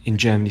lived in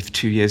Germany for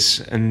 2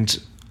 years,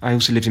 and I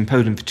also lived in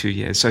Poland for 2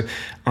 years. So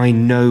I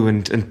know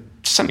and to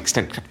some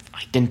extent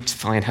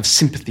identify and have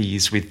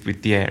sympathies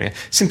with the area.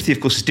 Sympathy,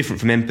 of course, is different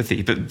from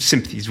empathy, but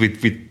sympathies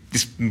with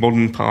this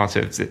modern part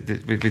of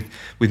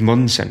with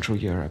modern Central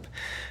Europe.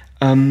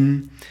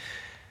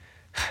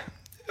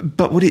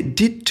 But what it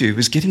did do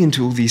was, getting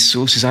into all these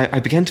sources,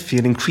 I began to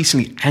feel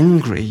increasingly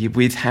angry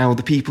with how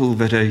the people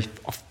that are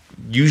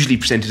usually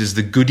presented as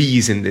the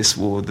goodies in this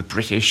war, the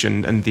British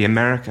and the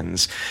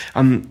Americans,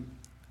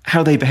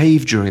 how they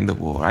behaved during the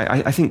war.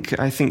 I think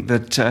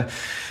that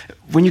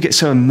when you get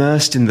so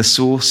immersed in the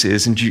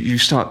sources and you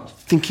start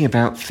thinking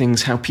about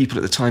things, how people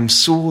at the time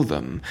saw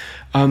them,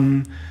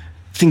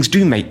 actions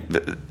do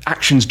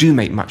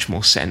make much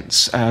more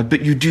sense.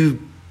 But you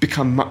do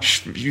become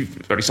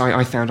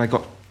I found I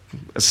got,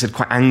 as I said,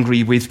 quite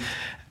angry with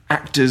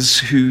actors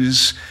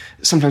whose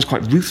sometimes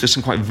quite ruthless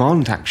and quite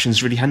violent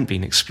actions really hadn't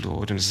been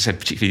explored. And as I said,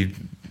 particularly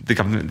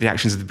the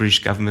actions of the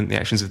British government, the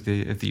actions of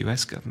the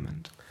US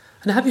government.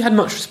 And have you had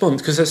much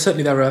response? Because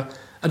certainly there are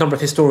a number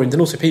of historians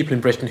and also people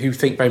in Britain who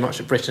think very much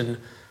that Britain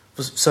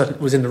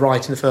was in the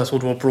right in the First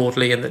World War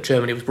broadly, and that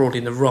Germany was broadly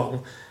in the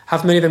wrong.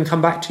 Have many of them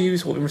come back to you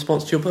in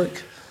response to your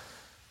book?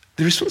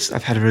 The responses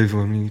I've had are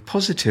overwhelmingly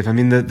positive. I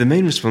mean, the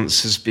main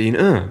response has been,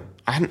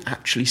 I hadn't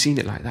actually seen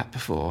it like that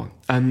before.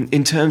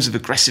 In terms of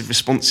aggressive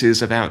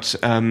responses about,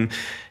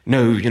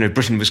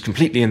 Britain was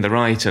completely in the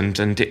right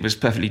and it was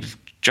perfectly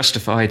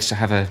justified to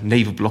have a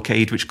naval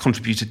blockade which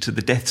contributed to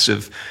the deaths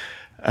of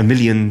 1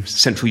 million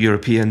Central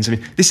Europeans. I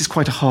mean, this is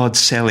quite a hard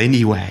sell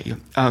anyway.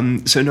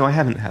 So no, I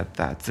haven't had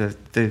that.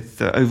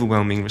 The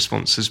overwhelming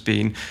response has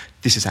been,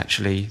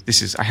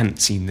 I hadn't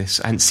seen this.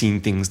 I hadn't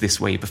seen things this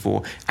way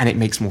before, and it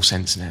makes more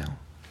sense now.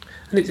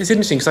 And it's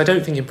interesting because I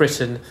don't think in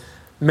Britain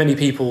many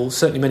people,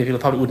 certainly many people in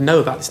the public, would know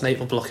about this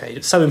naval blockade.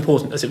 It's so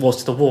important as it was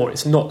to the war.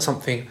 It's not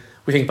something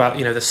we think about,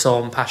 the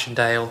Somme,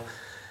 Passchendaele,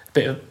 a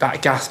bit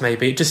about gas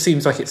maybe. It just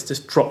seems like it's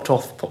just dropped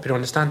off popular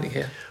understanding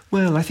here.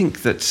 Well, I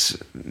think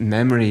that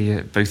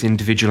memory, both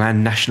individual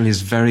and national,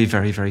 is very,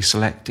 very, very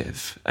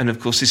selective. And of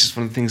course, this is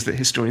one of the things that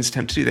historians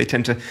attempt to do.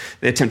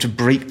 They attempt to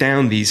break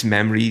down these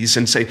memories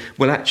and say,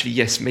 well, actually,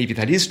 yes, maybe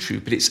that is true,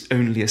 but it's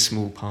only a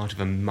small part of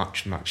a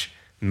much, much,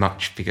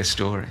 much bigger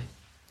story.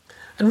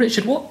 And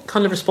Richard, what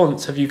kind of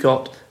response have you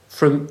got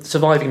from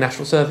surviving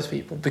National Service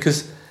people?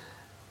 Because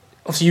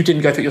obviously you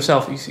didn't go through it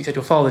yourself, you said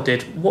your father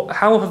did.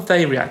 How have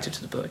they reacted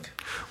to the book?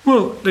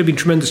 Well, they've been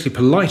tremendously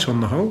polite on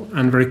the whole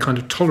and very kind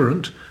of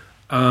tolerant.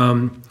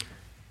 Their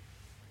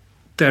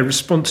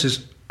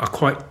responses are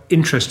quite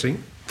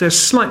interesting. They're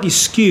slightly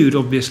skewed,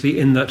 obviously,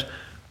 in that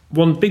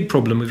one big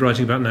problem with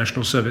writing about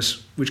National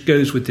Service, which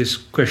goes with this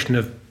question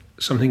of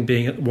something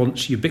being at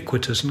once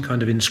ubiquitous and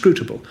kind of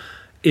inscrutable,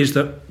 is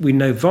that we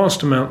know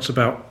vast amounts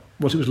about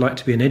what it was like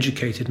to be an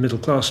educated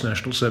middle-class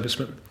National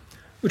Serviceman,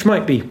 which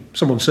might be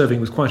someone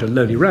serving with quite a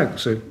lowly rank.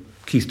 So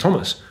Keith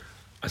Thomas,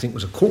 I think,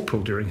 was a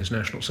corporal during his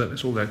National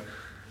Service, although,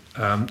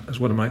 as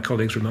one of my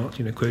colleagues remarked,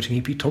 quoting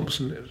E.P.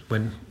 Thompson,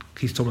 when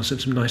Keith Thomas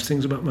said some nice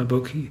things about my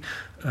book,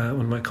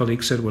 one of my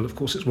colleagues said, well, of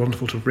course, it's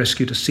wonderful to have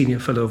rescued a senior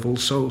fellow of all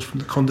souls from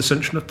the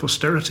condescension of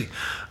posterity.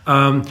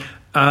 So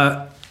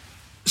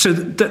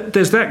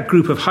there's that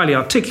group of highly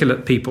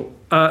articulate people.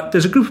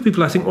 There's a group of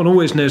people I think one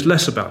always knows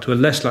less about, who are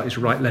less likely to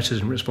write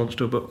letters in response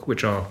to a book,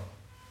 which are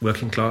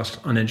working class,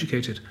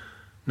 uneducated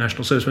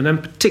National Servicemen.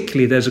 And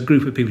particularly there's a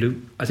group of people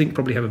who I think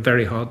probably have a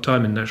very hard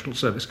time in National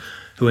Service,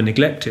 who are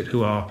neglected,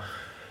 who are,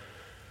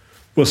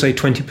 we'll say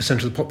 20%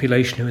 of the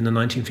population who in the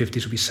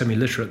 1950s will be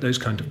semi-literate, those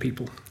kind of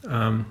people,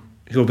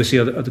 who obviously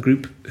are the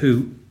group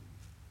who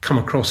come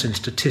across in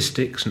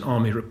statistics and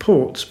army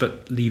reports,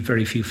 but leave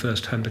very few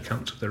first-hand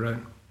accounts of their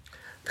own.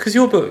 Because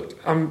your book,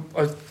 I'm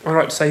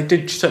right to say,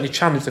 did certainly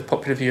challenge the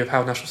popular view of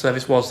how National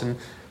Service was and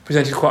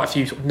presented quite a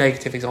few sort of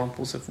negative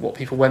examples of what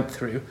people went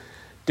through.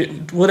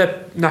 Were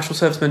there National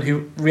Servicemen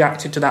who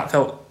reacted to that,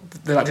 felt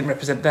that didn't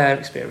represent their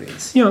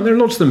experience? Yeah, there are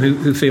lots of them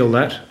who feel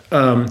that.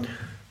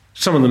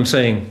 Some of them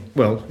saying,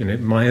 well,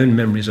 my own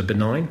memories are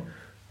benign.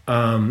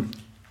 Some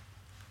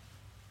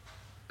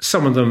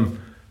of them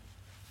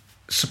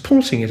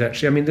supporting it,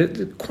 actually. I mean,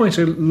 there's quite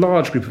a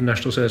large group of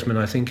National Servicemen,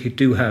 I think, who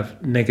do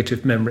have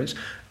negative memories.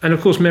 And,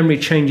 of course, memory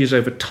changes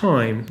over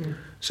time. Mm.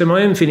 So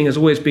my own feeling has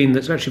always been that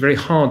it's actually very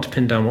hard to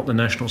pin down what the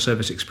National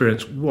Service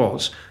experience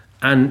was,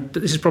 and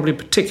that this is probably a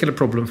particular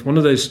problem for one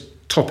of those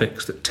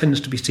topics that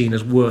tends to be seen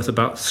as worth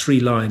about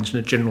 3 lines in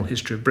a general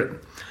history of Britain.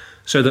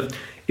 So that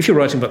if you're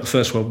writing about the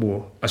First World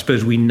War, I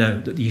suppose we know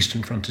that the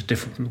Eastern Front is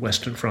different from the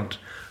Western Front.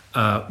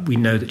 We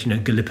know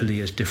that, Gallipoli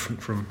is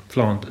different from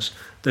Flanders,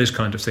 those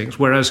kind of things.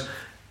 Whereas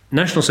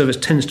National Service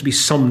tends to be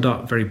summed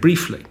up very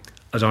briefly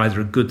as either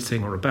a good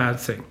thing or a bad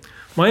thing.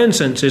 My own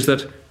sense is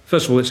that,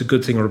 first of all, it's a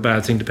good thing or a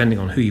bad thing depending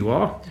on who you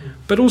are,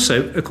 but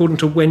also according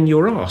to when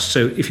you're asked.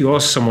 So if you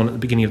ask someone at the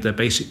beginning of their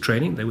basic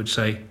training, they would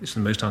say, this is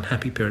the most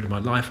unhappy period of my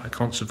life, I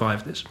can't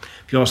survive this.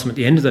 If you ask them at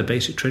the end of their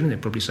basic training,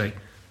 they'd probably say,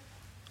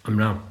 I'm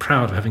now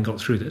proud of having got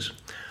through this.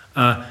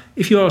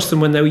 If you ask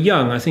them when they were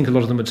young, I think a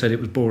lot of them would say it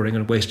was boring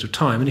and a waste of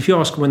time. And if you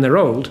ask them when they're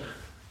old,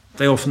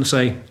 they often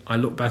say, I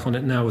look back on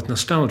it now with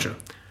nostalgia.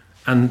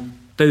 And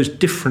those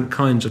different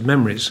kinds of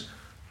memories,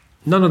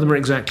 none of them are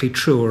exactly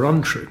true or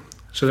untrue.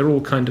 So they're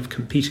all kind of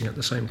competing at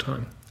the same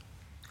time.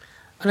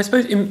 And I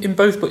suppose in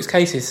both books'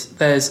 cases,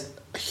 there's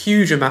a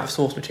huge amount of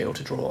source material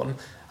to draw on.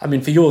 I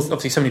mean, for yours,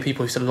 obviously so many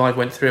people who still alive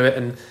went through it,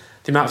 and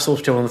the amount of source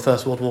material on the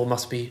First World War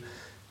must be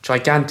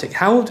gigantic.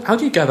 How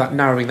do you go about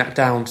narrowing that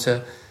down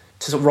to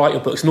sort of write your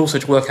books and also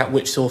to work out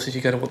which sources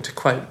you're going to want to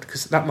quote?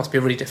 Because that must be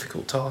a really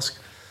difficult task.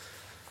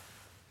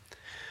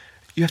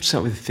 You have to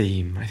start with the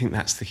theme. I think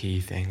that's the key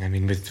thing. I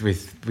mean,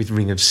 with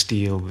Ring of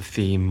Steel, the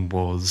theme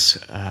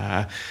was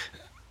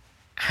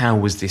how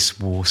was this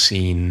war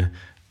seen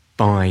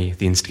by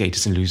the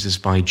instigators and losers,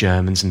 by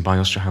Germans and by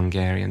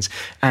Austro-Hungarians?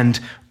 And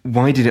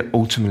why did it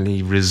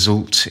ultimately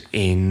result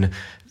in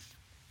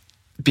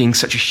being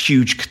such a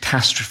huge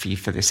catastrophe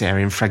for this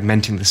area and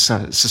fragmenting the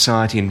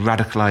society and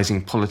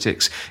radicalising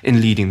politics and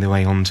leading the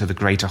way on to the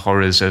greater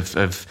horrors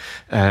of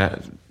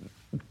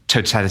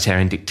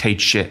totalitarian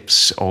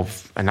dictatorships,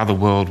 of another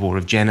world war,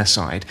 of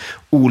genocide,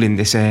 all in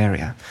this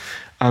area.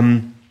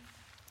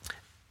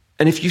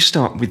 And if you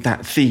start with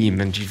that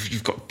theme and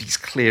you've got these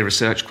clear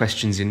research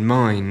questions in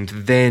mind,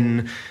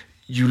 then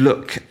you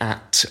look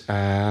at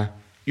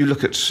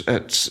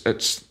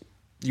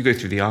you go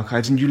through the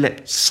archives and you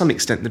let, to some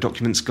extent, the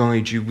documents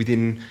guide you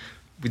within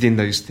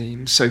those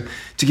themes. So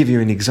to give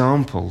you an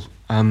example,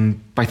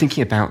 by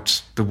thinking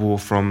about the war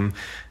from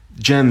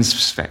Germans'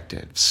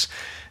 perspectives,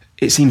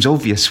 it seems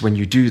obvious when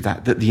you do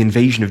that the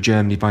invasion of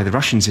Germany by the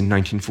Russians in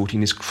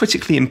 1914 is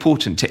critically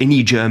important to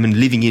any German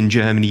living in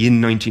Germany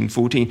in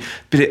 1914,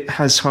 but it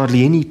has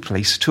hardly any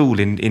place at all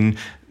in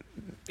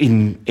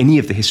any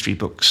of the history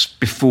books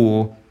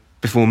before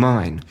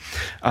mine.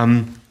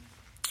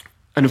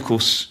 And of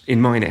course, in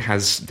mine,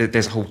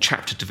 there's a whole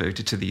chapter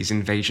devoted to these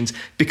invasions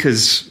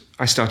because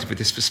I started with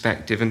this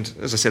perspective, and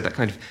as I said, that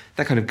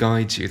kind of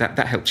guides you. That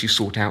helps you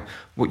sort out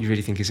what you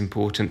really think is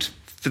important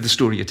for the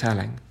story you're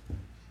telling.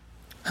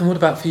 And what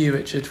about for you,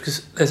 Richard?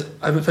 Because I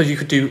suppose you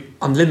could do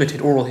unlimited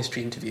oral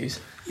history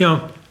interviews.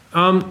 Yeah.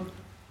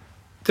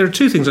 There are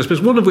two things, I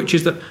suppose. One of which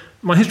is that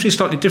my history is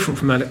slightly different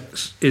from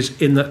Alex, is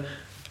in that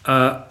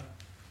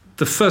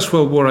the First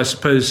World War, I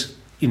suppose,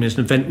 is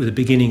an event with a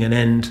beginning and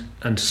end,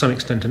 and to some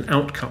extent an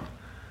outcome.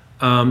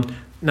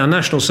 Now,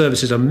 national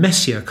service is a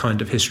messier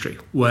kind of history,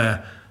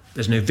 where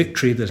there's no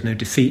victory, there's no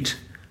defeat,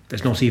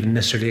 there's not even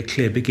necessarily a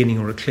clear beginning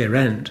or a clear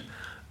end.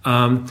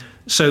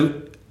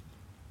 So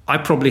I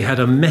probably had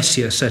a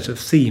messier set of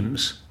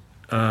themes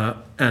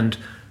and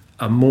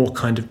a more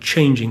kind of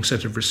changing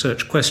set of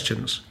research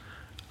questions.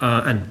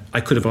 And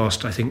I could have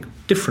asked, I think,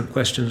 different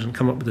questions and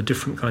come up with a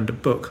different kind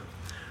of book.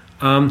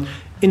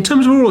 In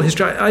terms of oral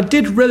history, I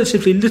did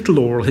relatively little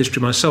oral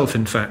history myself,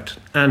 in fact,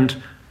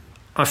 and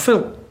I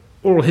felt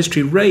oral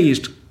history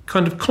raised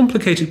kind of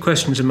complicated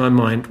questions in my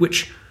mind,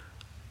 which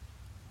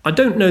I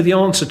don't know the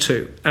answer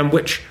to, and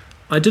which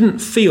I didn't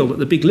feel that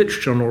the big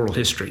literature on oral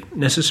history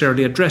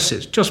necessarily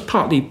addresses, just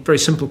partly very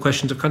simple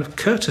questions of kind of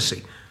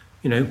courtesy.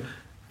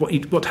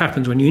 What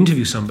happens when you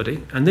interview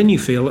somebody, and then you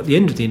feel at the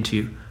end of the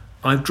interview,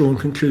 I've drawn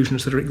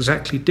conclusions that are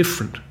exactly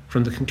different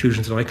from the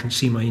conclusions that I can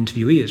see my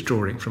interviewee is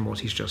drawing from what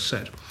he's just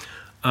said.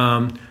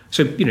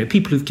 So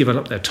people who've given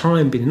up their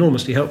time, been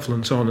enormously helpful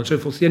and so on and so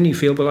forth, then you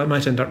feel, well, I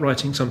might end up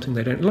writing something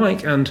they don't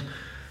like, and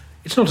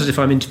it's not as if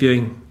I'm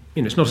interviewing,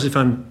 it's not as if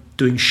I'm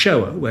doing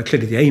shower, where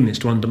clearly the aim is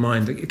to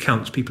undermine the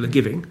accounts people are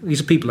giving.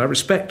 These are people I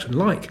respect and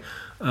like.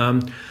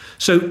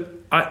 So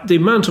the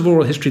amount of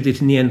oral history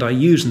that in the end I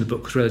used in the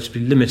book was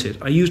relatively limited.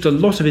 I used a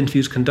lot of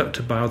interviews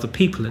conducted by other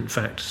people, in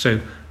fact, so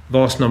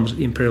vast numbers at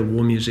the Imperial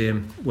War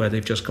Museum, where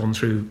they've just gone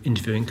through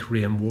interviewing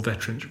Korean War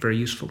veterans, very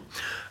useful.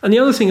 And the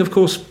other thing, of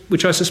course,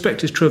 which I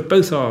suspect is true of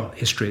both our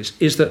histories,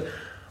 is that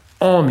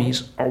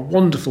armies are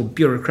wonderful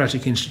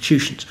bureaucratic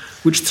institutions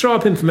which throw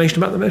up information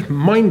about the most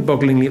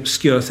mind-bogglingly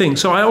obscure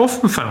things. So I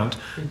often found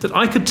that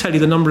I could tell you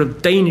the number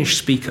of Danish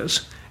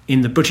speakers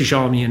in the British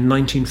Army in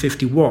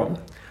 1951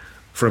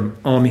 from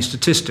army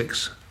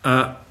statistics.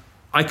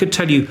 I could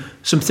tell you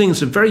some things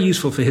that are very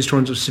useful for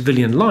historians of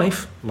civilian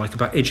life, like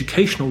about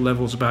educational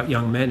levels about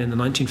young men in the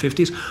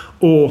 1950s,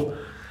 or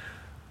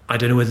I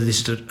don't know whether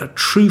this is a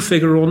true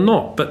figure or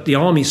not, but the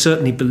army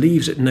certainly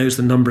believes it knows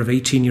the number of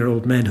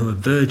 18-year-old men who are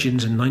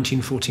virgins in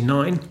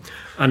 1949,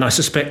 and I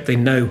suspect they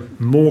know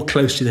more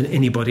closely than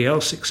anybody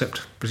else,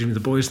 except presumably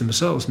the boys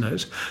themselves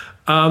knows.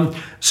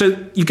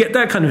 So you get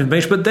that kind of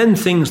information, but then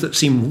things that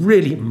seem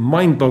really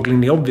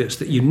mind-bogglingly obvious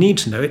that you need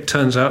to know, it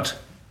turns out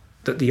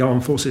that the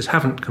armed forces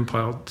haven't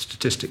compiled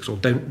statistics or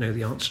don't know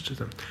the answer to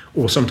them,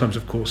 or sometimes,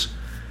 of course,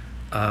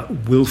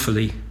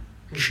 willfully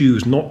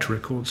choose not to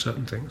record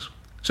certain things.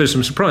 So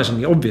some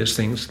surprisingly obvious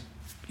things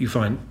you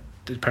find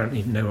there's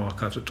apparently no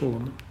archives at all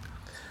on them.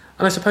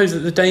 And I suppose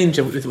that the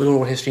danger with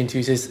oral history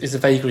interviews is the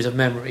vagaries of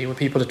memory, where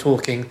people are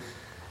talking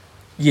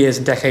years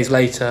and decades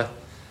later.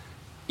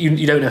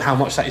 You don't know how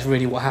much that is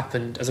really what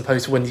happened, as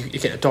opposed to when you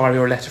get a diary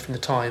or a letter from the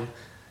time.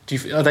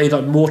 Are they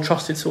like more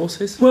trusted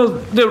sources?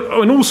 Well,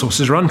 all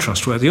sources are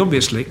untrustworthy,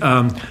 obviously.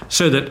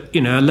 So that,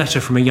 a letter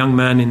from a young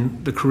man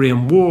in the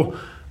Korean War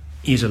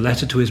is a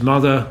letter to his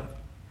mother,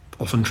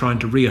 often trying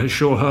to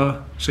reassure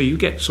her. So you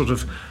get sort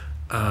of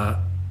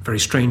very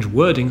strange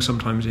wording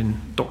sometimes in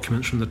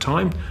documents from the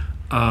time.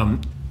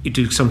 You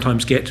do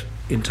sometimes get,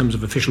 in terms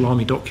of official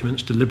army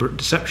documents, deliberate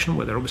deception,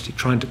 where they're obviously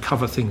trying to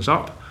cover things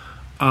up.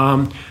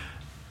 So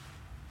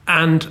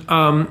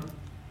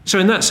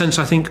in that sense,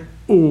 I think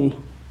all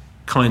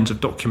kinds of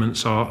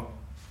documents are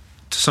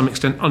to some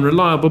extent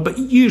unreliable, but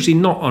usually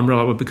not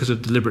unreliable because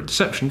of deliberate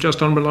deception,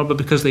 just unreliable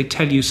because they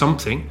tell you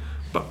something,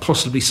 but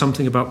possibly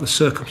something about the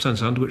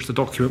circumstances under which the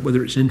document,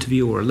 whether it's an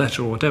interview or a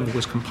letter or whatever,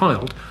 was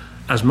compiled,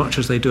 as much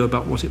as they do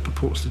about what it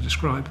purports to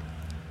describe.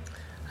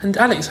 And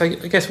Alex, I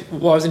guess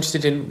what I was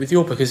interested in with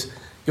your book is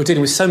you're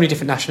dealing with so many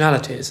different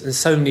nationalities and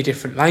so many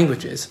different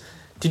languages.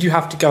 Did you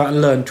have to go out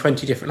and learn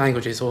 20 different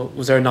languages, or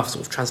was there enough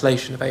sort of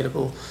translation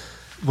available?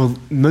 Well,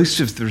 most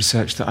of the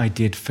research that I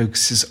did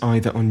focuses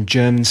either on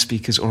German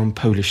speakers or on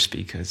Polish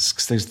speakers,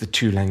 because those are the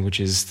two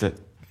languages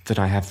that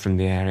I have from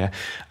the area.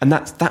 And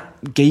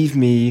that gave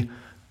me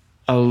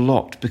a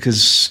lot,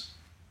 because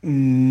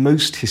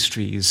most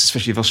histories,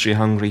 especially of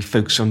Austria-Hungary,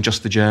 focus on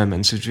just the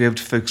German. So to be able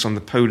to focus on the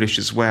Polish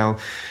as well,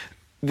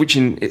 which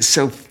in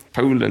itself,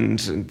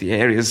 Poland and the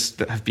areas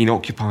that have been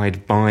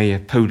occupied by a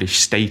Polish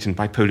state and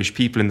by Polish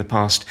people in the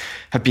past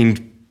have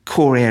been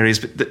core areas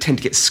but that tend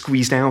to get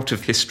squeezed out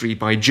of history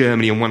by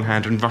Germany on one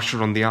hand and Russia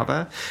on the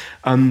other.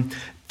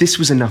 This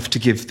was enough to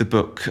give the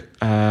book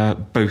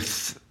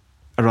both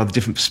a rather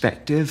different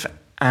perspective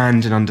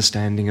and an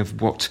understanding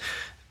of what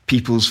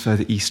peoples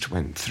further east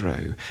went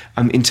through.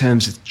 In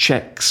terms of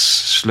Czechs,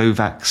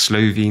 Slovaks,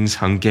 Slovenes,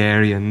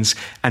 Hungarians,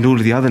 and all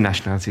of the other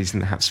nationalities in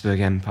the Habsburg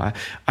Empire,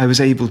 I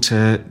was able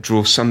to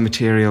draw some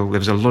material. There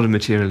was a lot of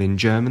material in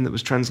German that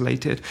was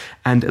translated,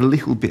 and a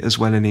little bit as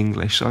well in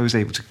English, so I was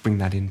able to bring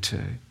that in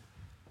too.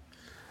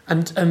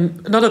 And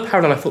another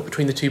parallel I thought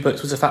between the two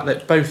books was the fact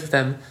that both of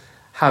them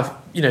have,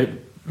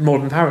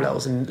 modern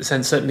parallels in the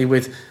sense, certainly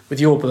with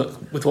your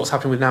book, with what's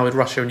happening now with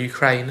Russia and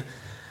Ukraine.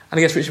 And I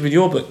guess, Richard, with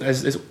your book,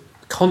 there's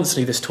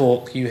constantly this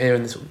talk you hear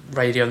in the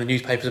radio and the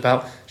newspapers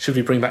about, should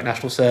we bring back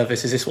national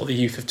service? Is this what the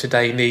youth of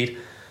today need?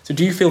 So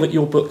do you feel that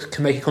your book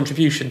can make a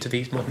contribution to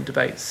these modern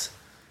debates?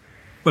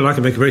 Well, I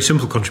can make a very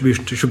simple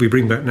contribution to should we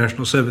bring back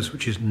national service,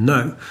 which is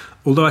no.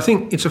 Although I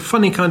think it's a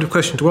funny kind of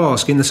question to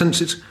ask, in the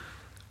sense it's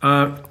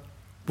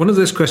one of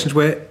those questions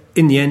where,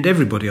 in the end,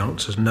 everybody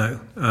answers no.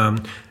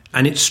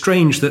 And it's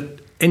strange that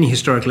any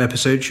historical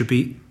episode should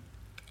be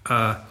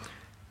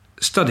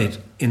studied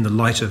in the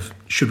light of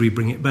should we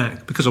bring it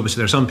back? Because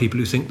obviously there are some people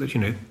who think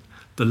that,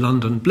 the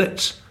London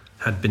Blitz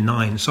had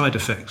benign side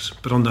effects,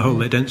 but on the whole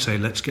they don't say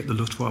let's get the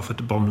Luftwaffe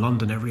to bomb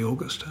London every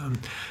August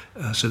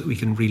so that we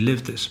can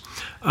relive this.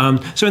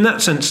 So in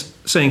that sense,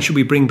 saying should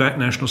we bring back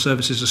national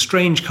service is a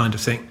strange kind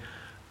of thing.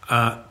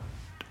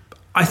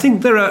 I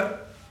think there are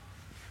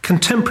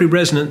contemporary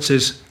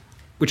resonances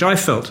which I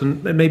felt,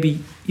 and maybe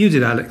you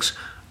did, Alex,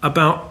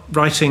 about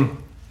writing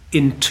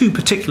in two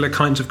particular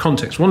kinds of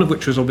contexts, one of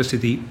which was obviously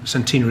the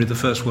centenary of the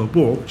First World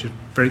War, which is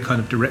very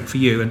kind of direct for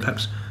you and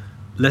perhaps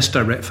less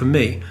direct for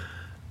me.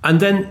 And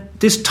then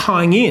this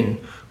tying in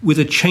with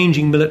a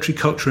changing military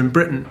culture in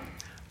Britain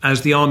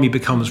as the army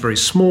becomes very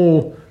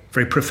small,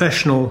 very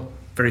professional,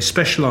 very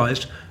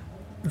specialised,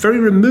 very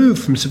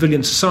removed from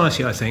civilian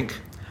society, I think.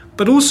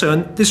 But also,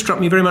 and this struck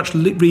me very much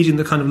reading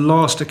the kind of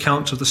last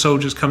accounts of the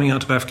soldiers coming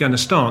out of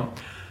Afghanistan,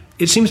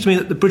 it seems to me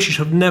that the British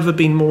have never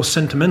been more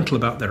sentimental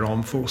about their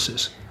armed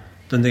forces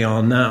than they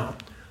are now.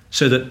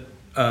 So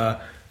that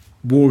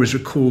war is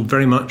recalled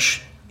very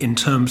much in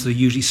terms that are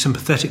usually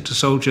sympathetic to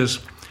soldiers,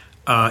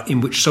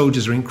 in which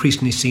soldiers are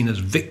increasingly seen as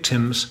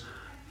victims.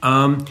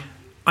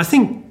 I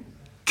think,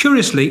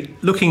 curiously,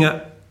 looking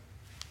at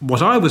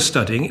what I was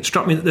studying, it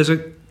struck me that there's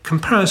a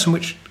comparison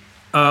which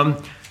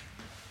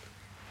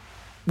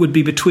would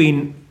be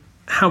between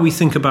how we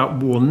think about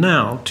war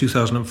now,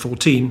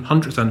 2014,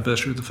 100th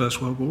anniversary of the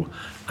First World War,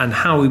 and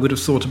how we would have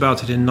thought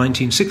about it in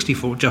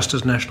 1964, just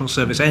as national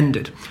service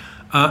ended.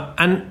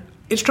 And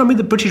it struck me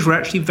that the British were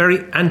actually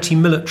very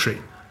anti-military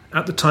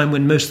at the time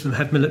when most of them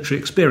had military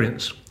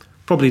experience.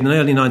 Probably in the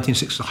early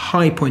 1960s, a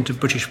high point of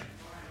British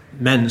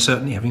men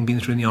certainly having been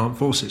through in the armed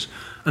forces.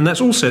 And that's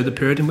also the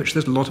period in which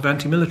there's a lot of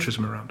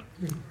anti-militarism around.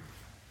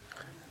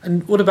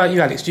 And what about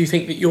you, Alex? Do you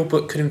think that your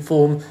book could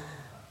inform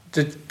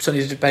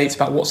certainly the debates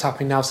about what's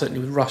happening now, certainly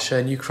with Russia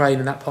and Ukraine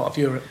and that part of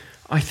Europe?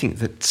 I think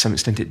that to some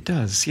extent it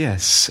does,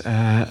 yes.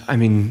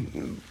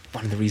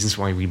 One of the reasons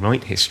why we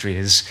write history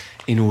is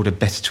in order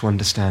better to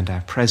understand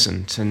our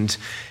present. And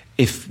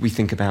if we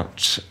think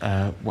about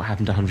what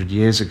happened 100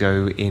 years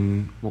ago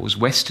in what was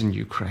Western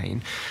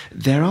Ukraine,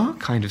 there are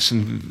kind of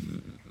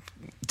some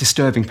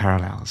disturbing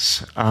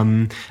parallels.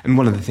 And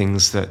one of the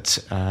things that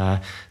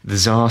the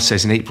Tsar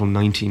says in April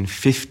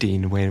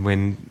 1915,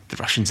 when the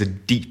Russians are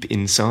deep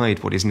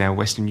inside what is now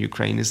Western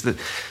Ukraine, is that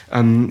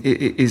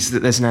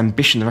there's an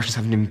ambition, the Russians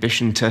have an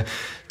ambition to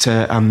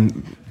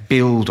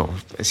build, or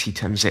as he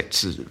terms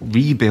it,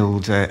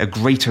 rebuild a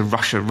greater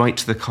Russia right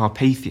to the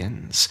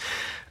Carpathians.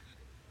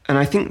 And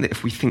I think that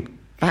if we think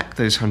back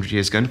those 100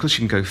 years ago, and of course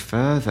you can go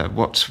further,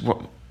 what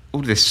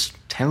all this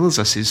tells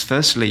us is,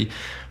 firstly,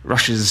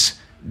 Russia's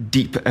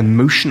deep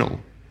emotional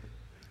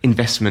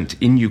investment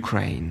in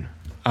Ukraine,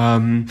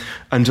 and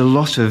a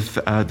lot of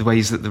the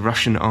ways that the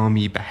Russian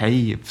army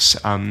behaves,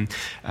 the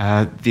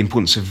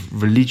importance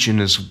of religion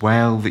as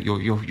well, that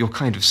you're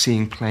kind of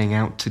seeing playing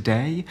out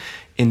today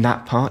in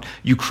that part.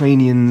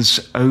 Ukrainians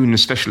own,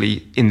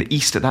 especially in the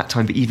East at that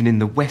time, but even in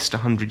the West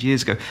 100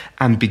 years ago,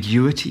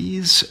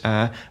 ambiguities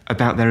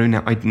about their own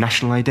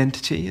national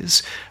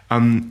identities.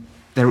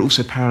 There are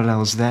also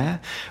parallels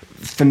there.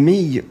 For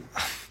me,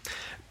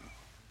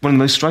 one of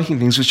the most striking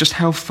things was just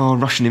how far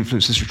Russian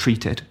influence has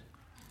retreated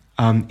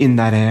in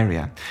that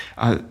area.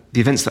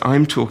 The events that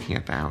I'm talking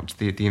about,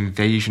 the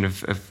invasion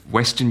of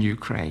Western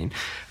Ukraine,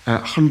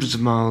 hundreds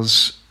of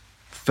miles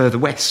further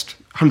west,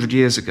 100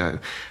 years ago,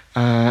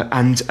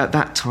 and at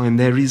that time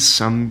there is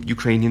some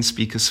Ukrainian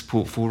speaker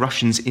support for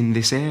Russians in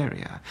this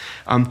area.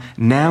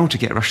 Now, to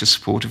get Russia's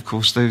support, of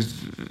course,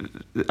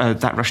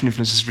 that Russian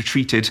influence has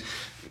retreated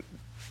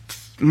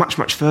much,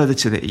 much further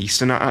to the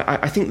east. And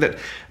I think that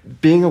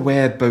being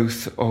aware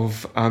both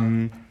of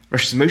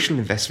Russia's emotional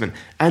investment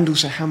and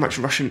also how much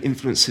Russian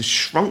influence has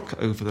shrunk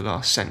over the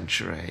last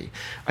century,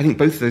 I think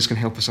both of those can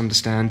help us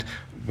understand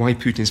why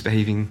Putin is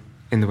behaving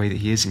in the way that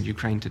he is in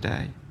Ukraine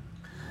today.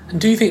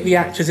 And do you think the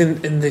actors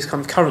in this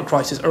kind of current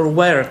crisis are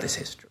aware of this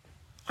history?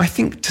 I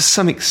think to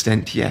some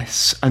extent,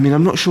 yes. I mean,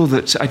 I'm not sure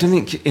that... I don't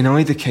think in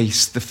either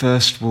case the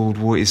First World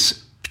War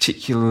is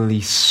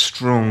particularly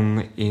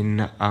strong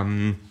in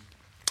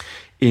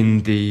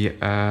in the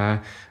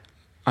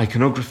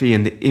iconography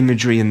and the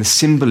imagery and the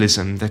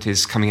symbolism that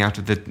is coming out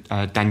of the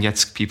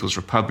Donetsk People's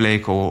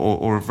Republic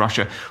or of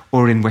Russia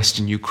or in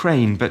Western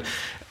Ukraine. But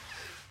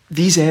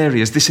these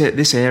areas,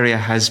 this area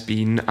has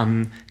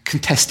been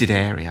contested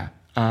area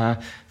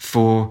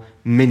for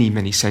many,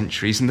 many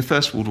centuries, and the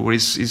First World War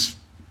is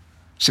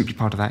simply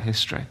part of that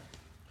history.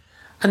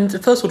 And the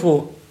First World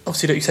War,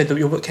 obviously, like you said, that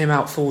your book came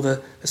out for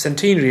the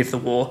centenary of the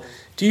war.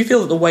 Do you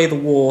feel that the way the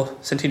war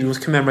centenary was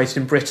commemorated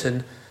in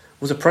Britain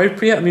was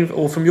appropriate? I mean,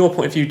 or from your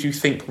point of view, do you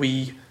think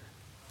we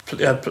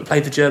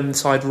played the German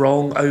side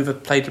wrong,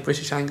 overplayed the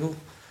British angle?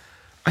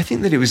 I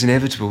think that it was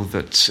inevitable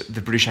that the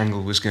British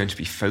angle was going to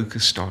be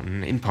focused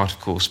on, in part,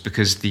 of course,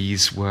 because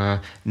these were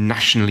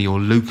nationally or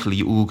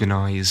locally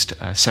organised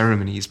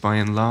ceremonies by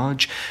and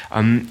large,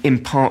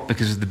 in part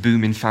because of the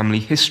boom in family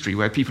history,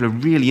 where people are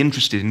really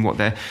interested in what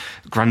their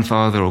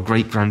grandfather or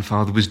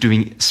great-grandfather was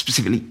doing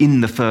specifically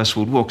in the First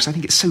World War, because I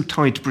think it's so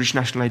tied to British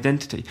national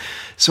identity.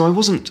 So I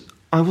wasn't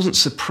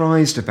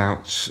surprised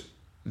about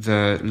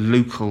the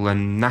local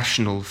and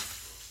national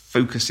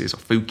focuses or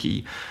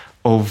foci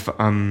of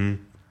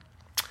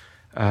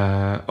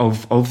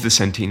the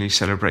centenary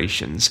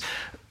celebrations,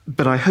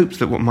 but I hoped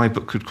that what my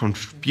book could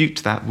contribute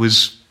to that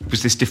was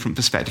this different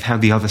perspective, how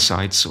the other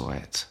side saw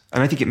it,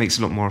 and I think it makes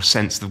a lot more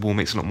sense. The war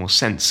makes a lot more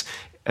sense,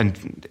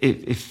 and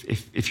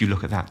if you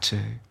look at that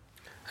too.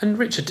 And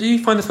Richard, do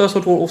you find the First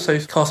World War also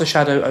cast a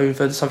shadow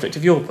over the subject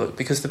of your book?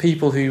 Because the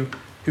people who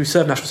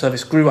served national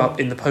service grew up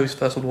in the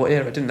post-First World War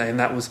era, didn't they? And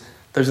those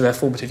are their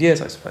formative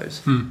years, I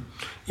suppose.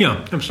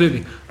 Yeah,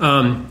 absolutely.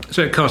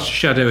 So it casts a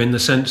shadow in the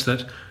sense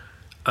that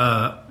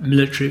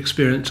military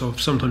experience of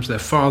sometimes their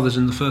fathers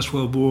in the First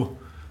World War,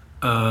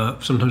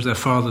 sometimes their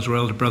fathers or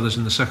elder brothers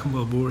in the Second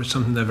World War is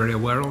something they're very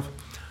aware of.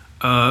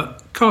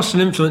 Casts an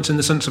influence in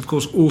the sense, of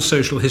course, all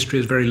social history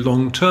is very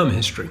long-term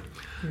history,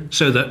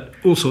 so that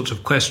all sorts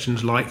of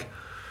questions like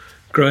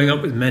growing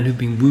up with men who've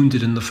been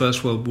wounded in the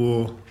First World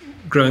War,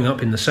 growing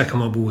up in the Second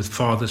World War with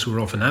fathers who were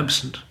often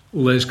absent,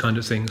 all those kind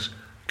of things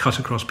cut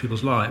across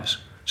people's lives.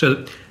 So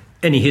that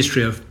any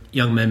history of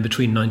young men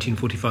between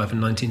 1945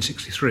 and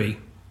 1963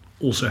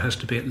 also has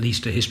to be at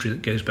least a history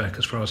that goes back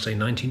as far as, say,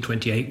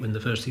 1928, when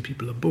the first three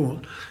people are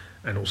born,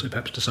 and also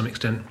perhaps to some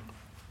extent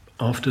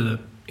after,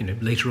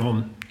 later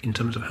on in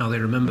terms of how they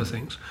remember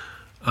things.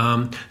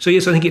 So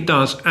yes, I think it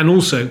does. And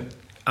also,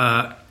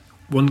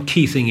 one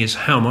key thing is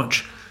how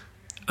much,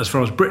 as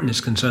far as Britain is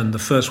concerned, the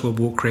First World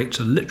War creates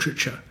a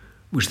literature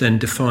which then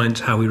defines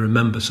how we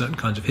remember certain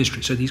kinds of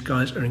history. So these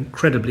guys are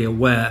incredibly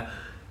aware,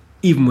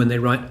 even when they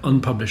write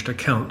unpublished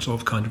accounts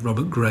of kind of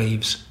Robert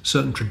Graves'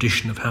 certain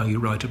tradition of how you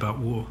write about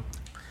war.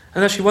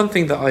 And actually, one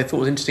thing that I thought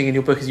was interesting in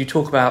your book is you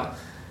talk about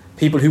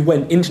people who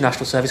went into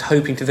national service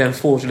hoping to then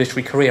forge a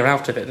literary career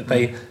out of it, that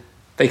they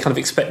kind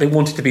of they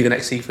wanted to be the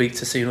next Siegfried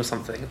Sassoon or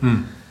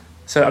something.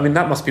 So, I mean,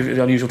 that must be really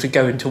unusual to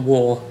go into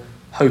war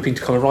hoping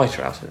to become a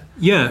writer out of it.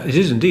 Yeah, it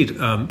is indeed.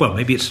 Well,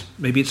 maybe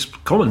it's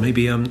common.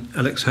 Maybe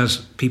Alex has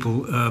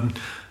people in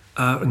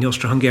the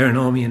Austro-Hungarian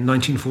army in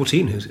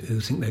 1914 who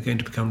think they're going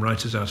to become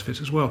writers out of it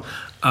as well.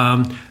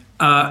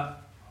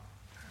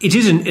 It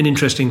is an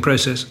interesting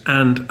process,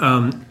 and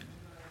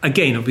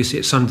again, obviously,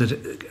 it's something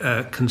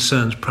that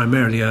concerns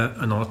primarily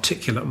an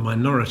articulate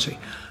minority.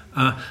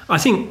 I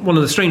think one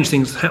of the strange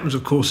things that happens,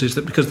 of course, is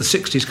that because the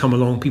 60s come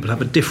along, people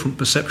have a different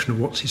perception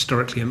of what's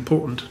historically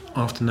important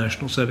after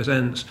national service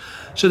ends.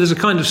 So there's a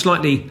kind of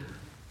slightly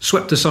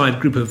swept-aside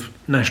group of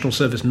national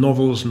service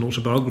novels and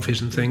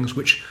autobiographies and things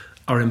which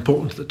are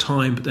important at the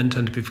time, but then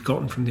tend to be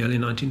forgotten from the early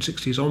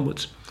 1960s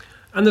onwards.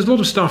 And there's a lot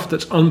of stuff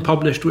that's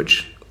unpublished,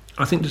 which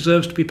I think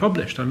deserves to be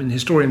published. I mean, the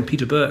historian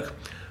Peter Burke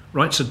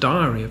writes a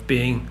diary of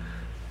being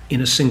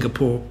in a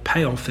Singapore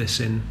pay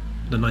office in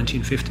the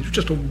 1950s.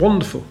 Just a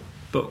wonderful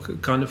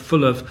book, kind of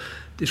full of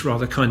this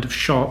rather kind of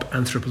sharp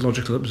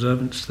anthropological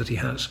observance that he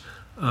has,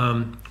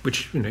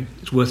 which,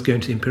 it's worth going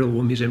to the Imperial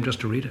War Museum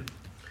just to read it.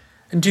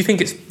 And do you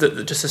think it's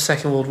that just the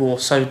Second World War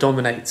so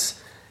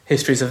dominates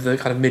histories of the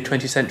kind of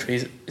mid-20th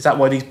century? Is that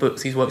why these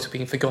works are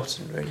being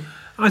forgotten, really?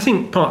 I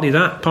think partly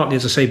that, partly,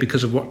 as I say,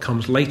 because of what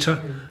comes later.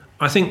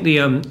 I think the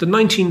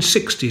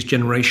 1960s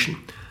generation,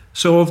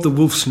 so of the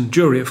Wolfson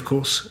jury, of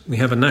course, we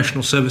have a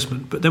national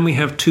serviceman, but then we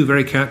have two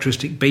very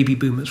characteristic baby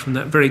boomers from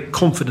that very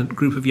confident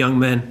group of young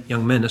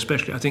men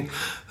especially, I think,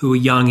 who were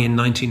young in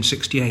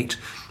 1968.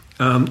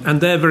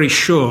 And they're very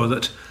sure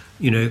that,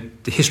 the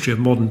history of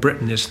modern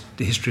Britain is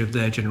the history of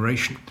their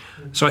generation.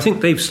 So I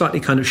think they've slightly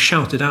kind of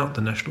shouted out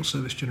the national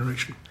service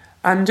generation.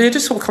 And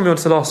just sort of coming on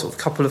to the last sort of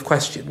couple of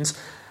questions,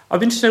 I'd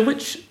be interested to know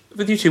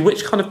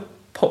which kind of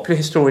popular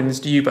historians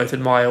do you both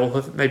admire or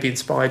have maybe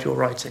inspired your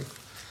writing?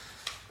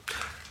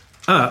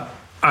 I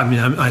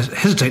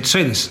hesitate to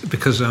say this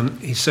because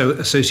he's so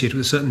associated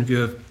with a certain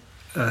view of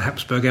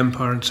Habsburg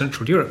Empire and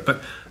Central Europe,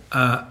 but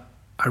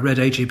I read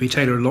A.J.B.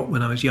 Taylor a lot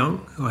when I was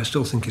young, who I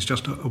still think is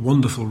just a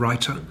wonderful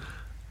writer,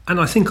 and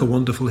I think a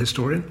wonderful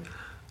historian.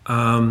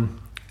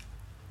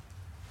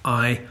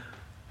 I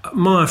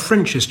admire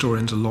French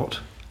historians a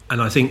lot,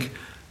 and I think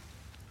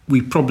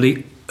we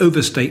probably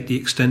overstate the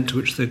extent to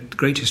which the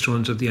great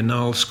historians of the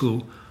Annales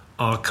school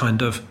are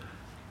kind of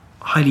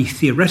highly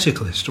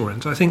theoretical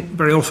historians. I think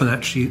very often,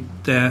 actually,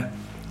 they're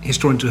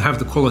historians who have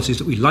the qualities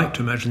that we like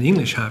to imagine the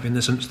English have, in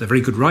the sense they're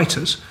very good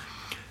writers,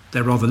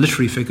 they're rather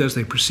literary figures,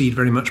 they proceed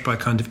very much by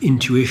kind of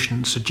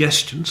intuition,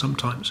 suggestion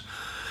sometimes.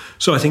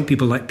 So I think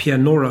people like Pierre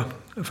Nora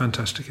are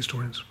fantastic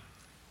historians.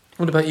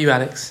 What about you,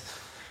 Alex?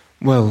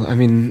 Well, I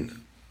mean,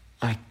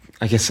 I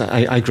guess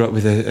I grew up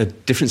with a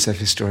different set of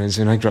historians,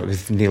 and I grew up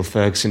with Neil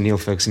Ferguson. Neil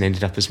Ferguson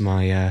ended up as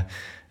my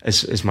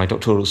as my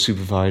doctoral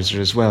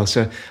supervisor as well.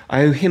 So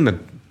I owe him a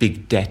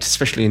big debt,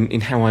 especially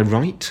in how I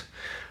write.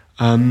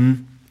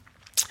 And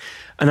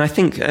I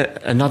think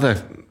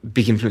another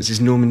big influence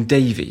is Norman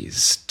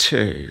Davies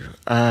too,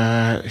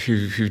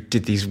 who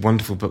did these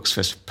wonderful books,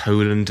 first of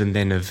Poland and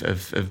then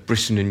of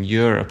Britain and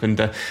Europe, and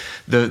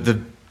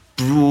the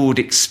broad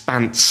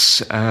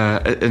expanse,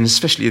 and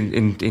especially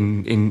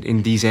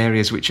in these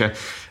areas which are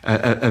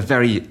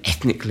very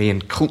ethnically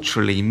and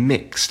culturally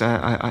mixed.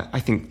 I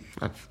think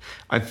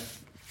I've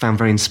found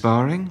very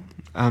inspiring.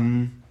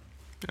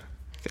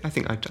 I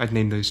think I'd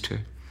name those two.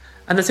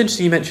 And it's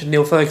interesting you mentioned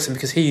Neil Ferguson,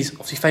 because he's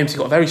obviously famously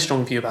got a very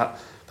strong view about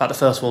the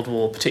First World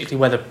War, particularly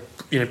whether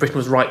Britain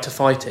was right to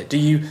fight it.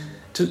 To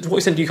what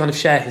extent do you kind of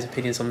share his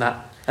opinions on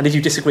that? And if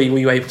you disagree, were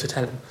you able to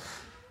tell him?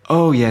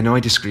 Oh yeah, no, I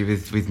disagree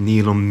with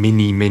Neil on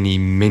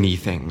many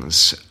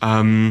things.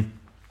 I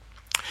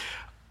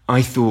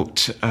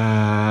thought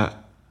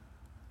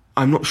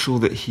I'm not sure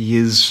that he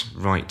is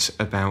right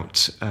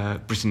about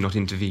Britain not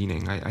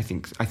intervening. I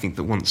think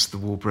that once the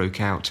war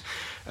broke out,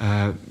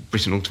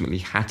 Britain ultimately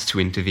had to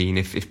intervene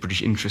if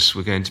British interests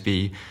were going to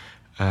be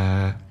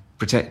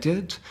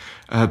protected.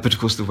 But of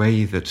course, the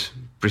way that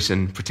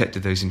Britain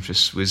protected those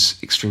interests was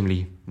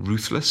extremely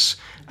ruthless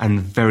and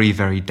very,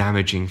 very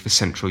damaging for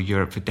Central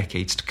Europe for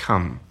decades to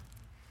come.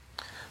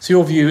 So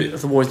your view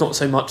of the war is not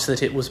so much that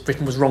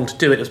Britain was wrong to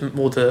do it; it was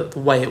more the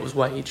way it was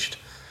waged.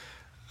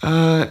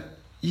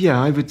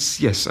 Yeah, I would.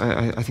 Yes,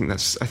 I think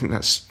that's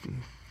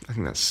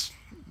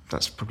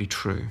probably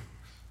true.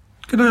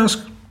 Can I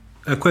ask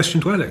a question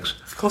to Alex?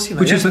 Of course you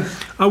may. Which is that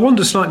I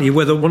wonder slightly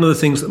whether one of the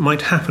things that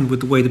might happen with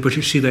the way the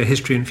British see their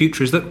history and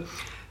future is that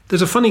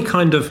there's a funny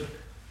kind of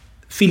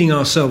feeling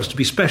ourselves to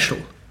be special,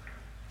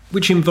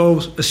 which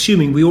involves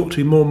assuming we ought to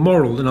be more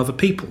moral than other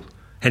people,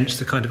 hence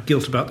the kind of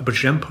guilt about the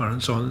British Empire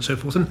and so on and so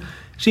forth. And it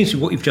seems to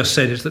me what you've just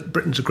said is that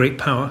Britain's a great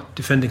power,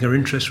 defending her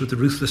interests with the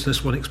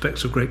ruthlessness one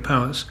expects of great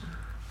powers.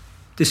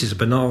 This is a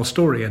banal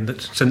story, and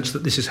that sense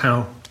that this is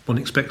how one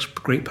expects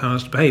great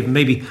powers to behave. And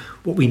maybe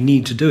what we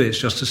need to do is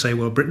just to say,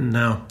 well, Britain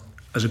now,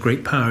 as a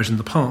great power, is in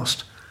the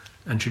past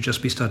and should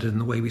just be studied in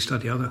the way we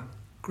study other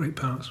great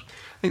powers.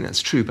 I think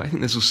that's true, but I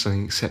think there's also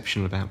something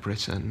exceptional about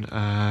Britain,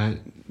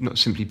 not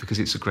simply because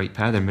it's a great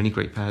power. There are many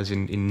great powers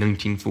in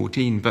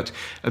 1914, but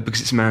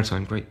because it's a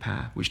maritime great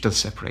power, which does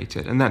separate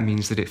it. And that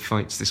means that it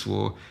fights this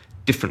war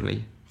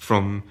differently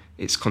from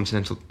its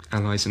continental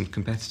allies and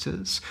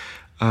competitors.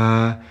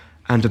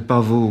 And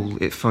above all,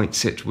 it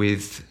fights it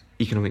with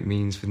economic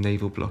means, with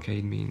naval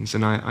blockade means.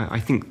 And I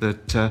think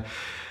that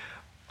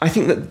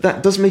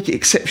that does make it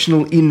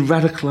exceptional in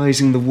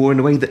radicalising the war in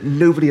a way that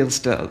nobody else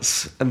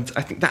does. And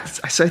I think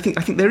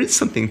I think there is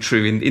something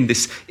true in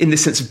this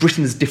sense of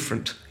Britain is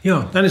different.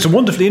 Yeah, and it's a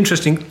wonderfully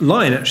interesting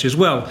line actually as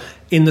well,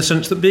 in the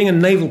sense that being a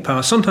naval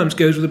power sometimes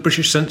goes with a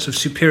British sense of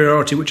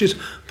superiority, which is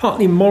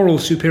partly moral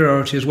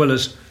superiority as well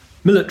as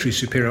military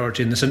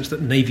superiority, in the sense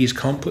that navies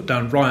can't put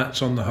down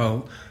riots on the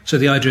whole. So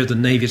the idea of the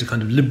navy as a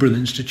kind of liberal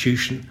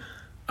institution,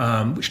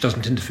 which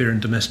doesn't interfere in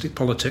domestic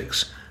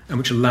politics and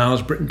which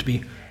allows Britain to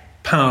be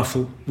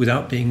powerful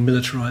without being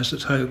militarised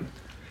at home.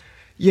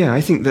 Yeah, I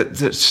think that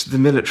the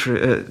military,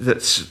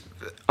 that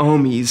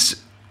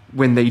armies,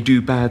 when they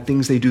do bad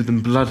things, they do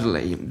them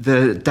bloodily.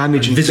 The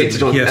damage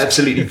inflicted on, yes.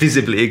 Absolutely,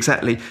 visibly,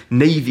 exactly.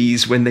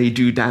 Navies, when they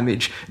do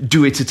damage,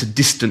 do it at a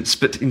distance,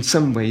 but in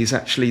some ways,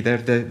 actually,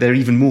 they're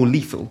even more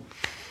lethal.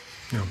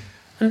 Yeah.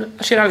 And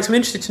actually, Alex, I'm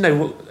interested to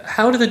know,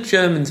 how do the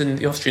Germans and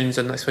the Austrians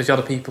and I suppose the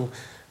other people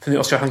from the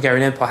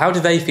Austro-Hungarian Empire, how do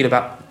they feel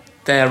about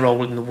their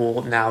role in the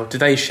war now? Do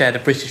they share the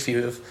British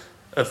view of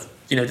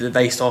that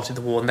they started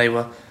the war and they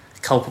were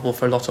culpable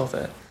for a lot of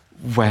it?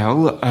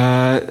 Well,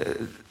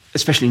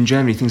 especially in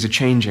Germany, things are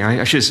changing.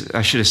 I should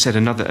have said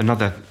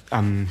another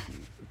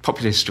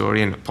popular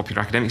historian,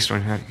 popular academic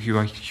historian who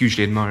I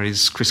hugely admire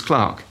is Chris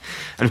Clark.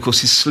 And of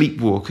course, his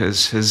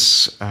Sleepwalkers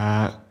has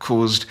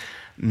caused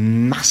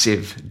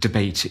massive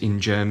debate in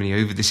Germany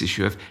over this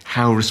issue of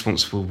how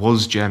responsible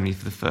was Germany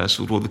for the First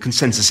World War. The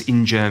consensus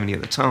in Germany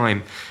at the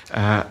time,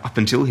 up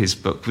until his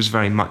book, was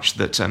very much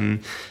that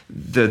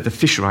the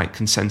Fischerite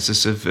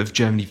consensus of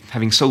Germany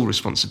having sole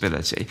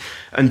responsibility.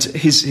 And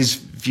his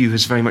view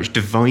has very much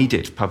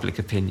divided public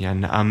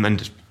opinion,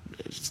 and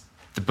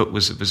the book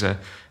was a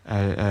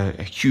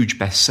huge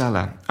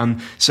bestseller.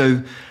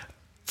 So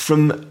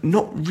from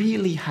not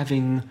really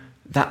having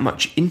that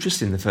much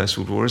interest in the First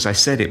World War, as I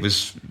said, it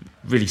was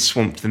really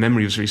swamped, the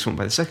memory was really swamped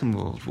by the Second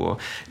World War.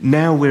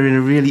 Now we're in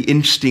a really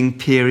interesting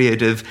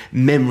period of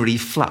memory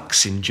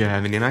flux in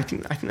Germany, and I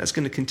think that's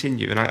going to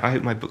continue, and I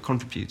hope my book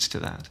contributes to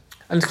that.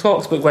 And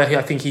Clarke's book, where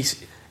I think he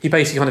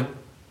basically kind of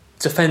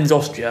defends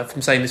Austria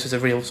from saying this was a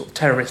real sort of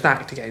terrorist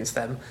act against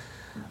them.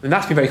 And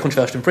that's been very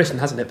controversial in Britain,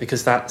 hasn't it?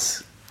 Because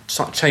that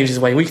changes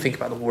the way we think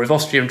about the war. If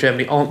Austria and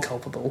Germany aren't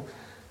culpable,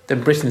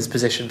 then Britain's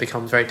position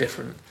becomes very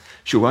different.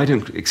 Sure, I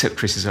don't accept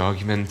Chris's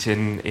argument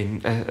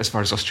in as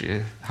far as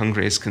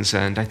Austria-Hungary is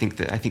concerned. I think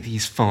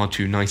he's far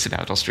too nice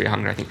about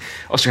Austria-Hungary. I think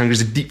Austria-Hungary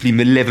is a deeply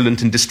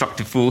malevolent and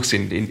destructive force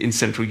in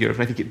Central Europe,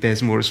 and I think it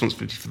bears more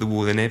responsibility for the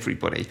war than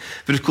everybody.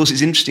 But of course,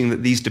 it's interesting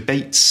that these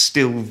debates,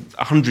 still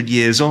 100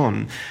 years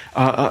on,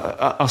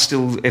 are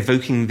still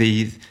evoking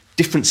the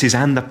differences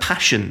and the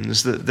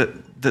passions that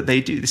they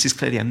do. This is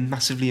clearly a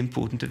massively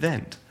important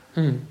event.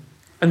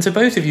 And so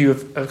both of you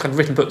have kind of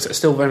written books that are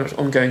still very much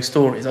ongoing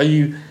stories. Are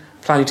you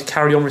planning to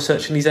carry on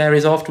researching these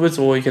areas afterwards,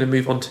 or are you going to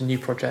move on to new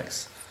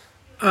projects?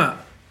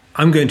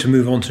 I'm going to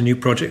move on to new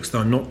projects, though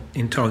I'm not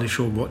entirely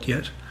sure what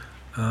yet.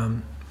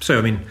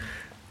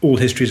 All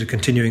history is a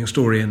continuing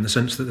story in the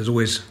sense that there's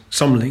always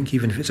some link,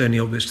 even if it's only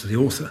obvious to the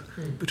author,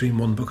 between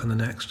one book and the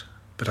next.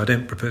 But I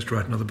don't propose to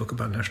write another book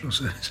about national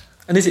service.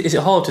 And is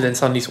it hard to then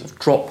suddenly sort of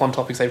drop one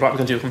topic, say, right, we're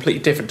going to do a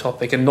completely different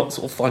topic, and not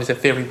sort of find yourself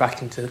veering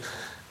back into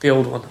the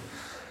old one?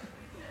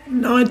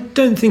 No, I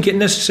don't think it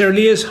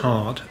necessarily is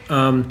hard.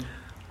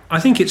 I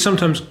think it's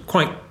sometimes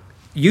quite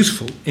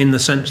useful in the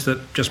sense that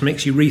it just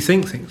makes you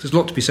rethink things. There's a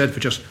lot to be said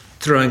for just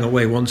throwing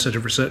away one set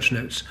of research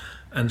notes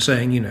and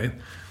saying,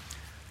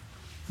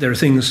 there are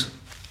things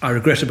I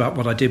regret about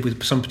what I did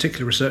with some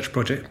particular research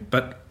project,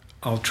 but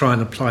I'll try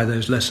and apply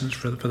those lessons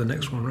for the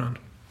next one round.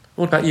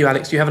 What about you,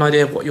 Alex? Do you have an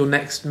idea of what your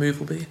next move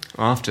will be?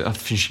 After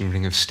finishing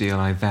Ring of Steel,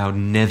 I vowed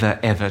never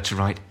ever to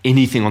write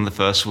anything on the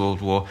First World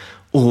War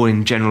or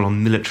in general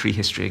on military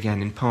history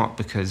again, in part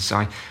because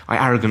I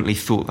arrogantly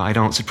thought that I'd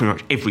answered pretty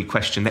much every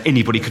question that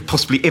anybody could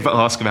possibly ever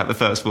ask about the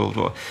First World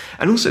War.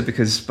 And also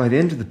because by the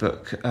end of the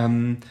book,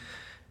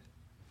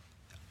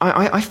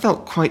 I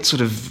felt quite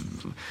sort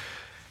of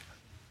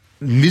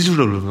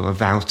miserable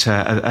about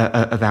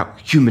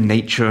human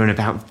nature and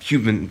about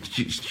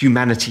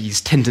humanity's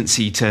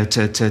tendency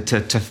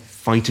to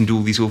fight and do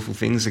all these awful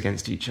things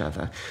against each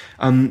other.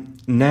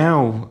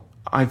 Now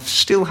I've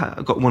still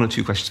got one or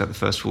two questions about the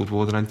First World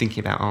War that I'm thinking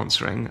about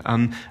answering,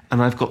 and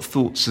I've got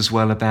thoughts as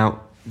well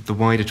about the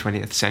wider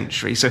 20th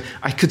century, so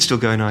I could still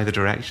go in either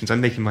direction.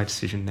 I'm making my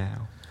decision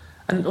now.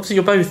 And obviously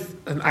you're both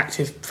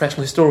active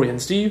professional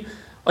historians. Are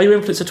you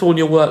influenced at all in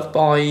your work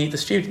by the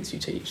students you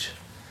teach?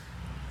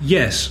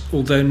 Yes,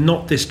 although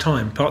not this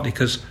time, partly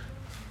because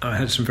I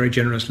had some very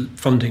generous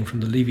funding from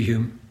the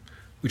Leverhulme,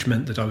 which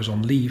meant that I was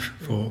on leave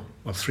for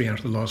 3 out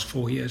of the last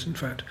 4 years, in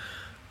fact.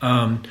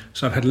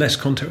 So I've had less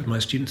contact with my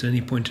students at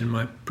any point in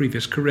my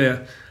previous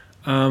career.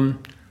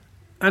 And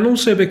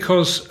also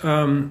because,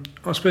 I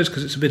suppose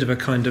because it's a bit of a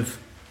kind of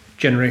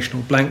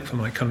generational blank for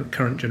my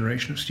current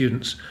generation of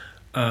students,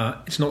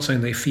 it's not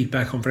something they feed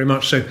back on very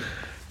much. So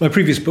my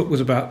previous book was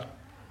about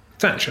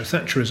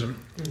Thatcherism.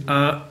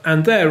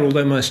 And there,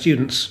 although my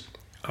students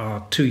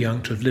are too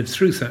young to have lived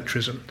through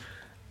Thatcherism,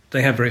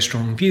 they have very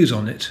strong views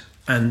on it,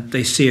 and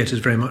they see it as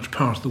very much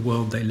part of the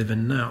world they live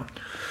in now.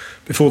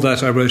 Before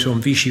that, I wrote on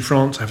Vichy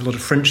France. I have a lot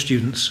of French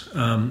students.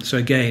 So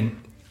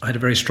again, I had a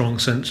very strong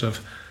sense of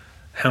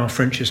how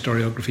French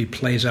historiography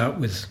plays out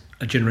with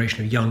a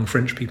generation of young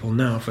French people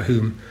now for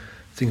whom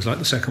things like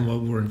the Second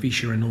World War and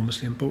Vichy are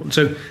enormously important.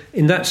 So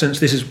in that sense,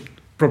 this is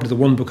probably the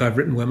one book I've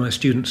written where my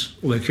students,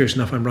 although curious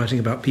enough I'm writing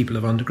about people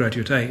of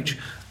undergraduate age,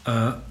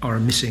 are a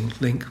missing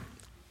link.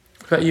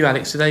 What about you,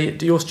 Alex?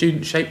 Do your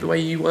students shape the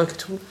way you work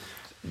at all?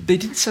 They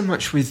didn't so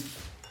much with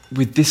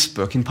this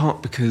book, in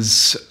part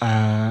because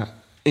I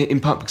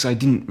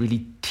didn't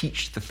really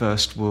teach the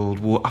First World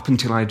War up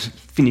until I'd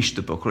finished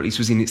the book, or at least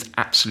was in its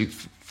absolute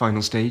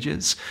final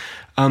stages.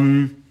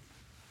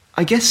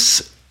 I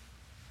guess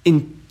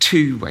in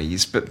two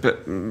ways,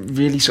 but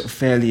really sort of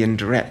fairly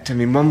indirect. I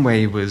mean, one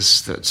way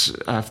was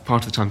that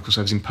part of the time, of course,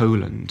 I was in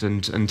Poland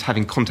and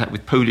having contact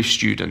with Polish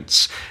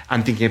students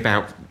and thinking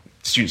about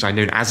students I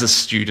known as a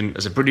student,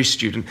 as a British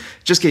student,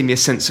 just gave me a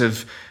sense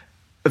of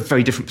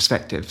very different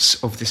perspectives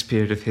of this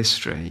period of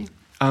history.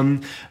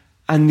 And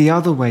the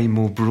other way,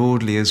 more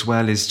broadly as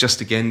well, is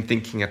just again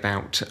thinking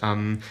about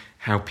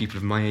how people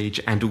of my age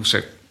and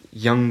also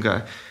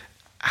younger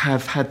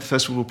have had the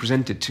First World War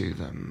presented to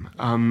them.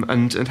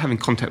 And having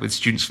contact with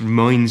students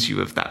reminds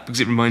you of that, because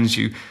it reminds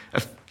you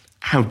of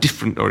how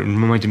different, or it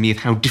reminded me of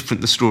how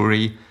different the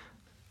story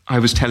I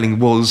was telling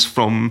was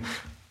from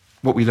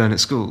what we learn at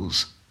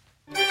schools.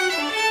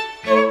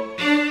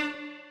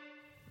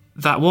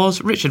 That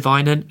was Richard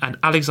Vinan and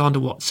Alexander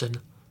Watson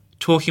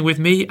talking with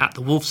me at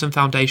the Wolfson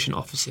Foundation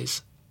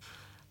offices.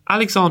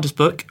 Alexander's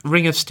book,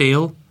 Ring of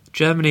Steel,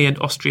 Germany and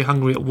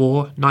Austria-Hungary at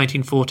War,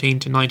 1914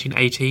 to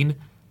 1918,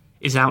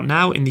 is out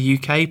now in the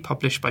UK,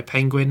 published by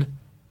Penguin,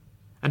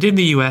 and in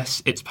the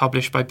US, it's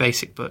published by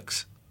Basic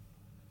Books.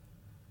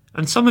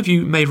 And some of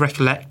you may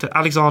recollect that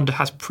Alexander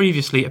has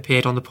previously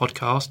appeared on the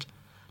podcast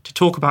to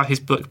talk about his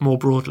book more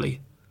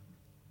broadly.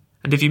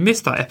 And if you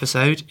missed that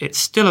episode, it's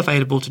still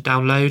available to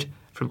download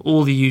from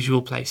all the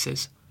usual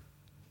places.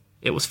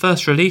 It was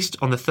first released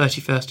on the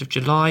 31st of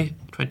July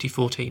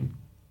 2014.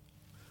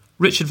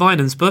 Richard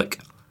Vinan's book,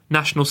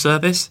 National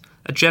Service,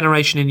 A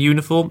Generation in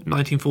Uniform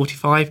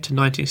 1945 to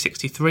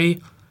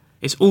 1963,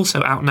 is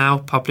also out now,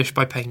 published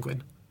by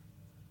Penguin.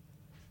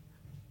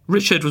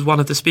 Richard was one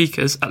of the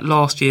speakers at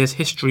last year's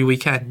History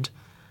Weekend,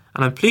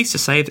 and I'm pleased to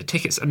say that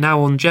tickets are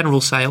now on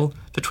general sale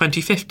for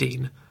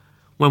 2015,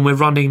 when we're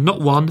running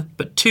not one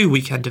but 2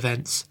 weekend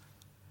events,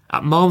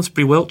 at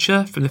Malmesbury,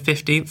 Wiltshire from the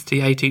 15th to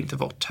the 18th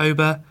of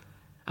October,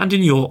 and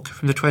in York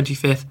from the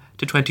 25th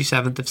to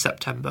 27th of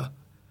September.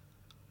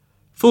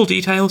 Full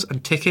details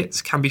and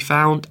tickets can be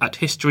found at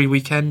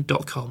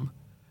historyweekend.com,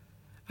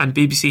 and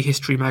BBC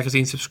History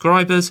Magazine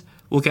subscribers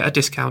will get a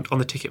discount on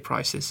the ticket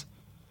prices.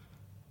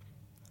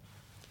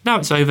 Now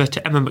it's over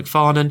to Emma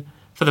McFarlane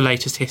for the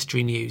latest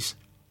history news.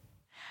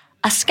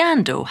 A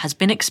scandal has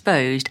been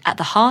exposed at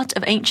the heart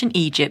of ancient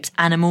Egypt's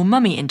animal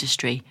mummy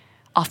industry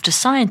after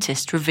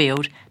scientists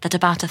revealed that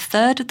about a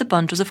third of the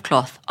bundles of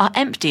cloth are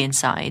empty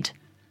inside.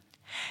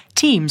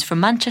 Teams from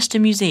Manchester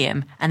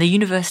Museum and the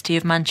University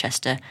of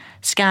Manchester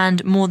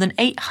scanned more than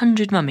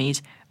 800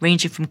 mummies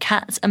ranging from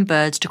cats and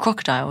birds to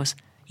crocodiles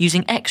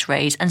using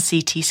X-rays and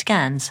CT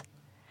scans.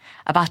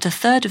 About a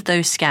third of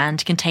those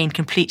scanned contained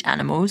complete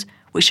animals,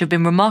 which have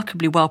been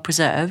remarkably well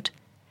preserved.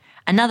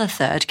 Another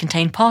third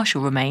contained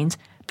partial remains,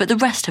 but the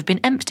rest have been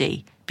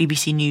empty,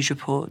 BBC News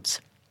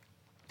reports.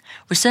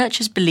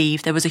 Researchers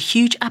believe there was a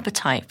huge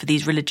appetite for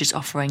these religious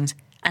offerings,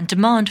 and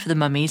demand for the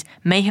mummies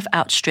may have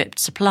outstripped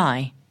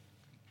supply.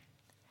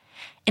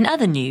 In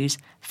other news,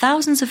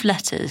 thousands of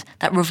letters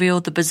that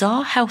revealed the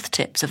bizarre health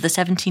tips of the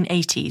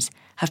 1780s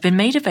have been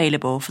made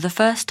available for the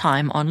first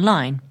time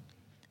online.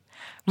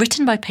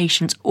 Written by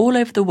patients all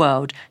over the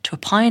world to a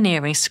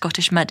pioneering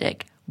Scottish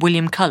medic,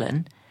 William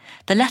Cullen,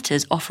 the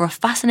letters offer a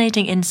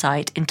fascinating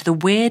insight into the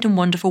weird and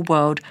wonderful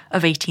world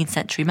of 18th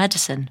century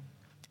medicine.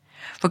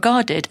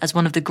 Regarded as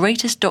one of the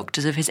greatest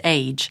doctors of his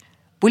age,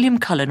 William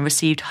Cullen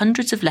received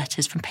hundreds of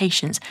letters from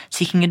patients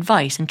seeking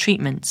advice and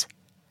treatments.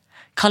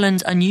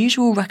 Cullen's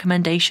unusual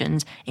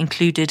recommendations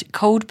included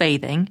cold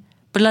bathing,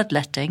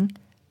 bloodletting,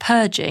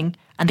 purging,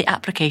 and the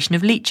application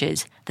of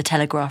leeches, the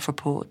Telegraph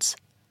reports.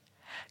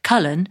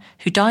 Cullen,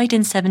 who died in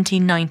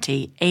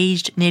 1790,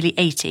 aged nearly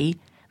 80,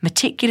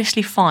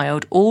 meticulously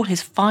filed all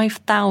his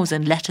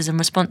 5,000 letters and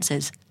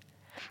responses.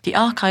 The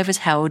archive is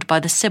held by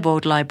the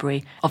Sibbald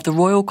Library of the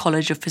Royal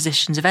College of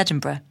Physicians of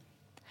Edinburgh.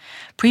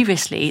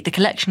 Previously, the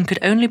collection could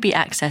only be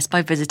accessed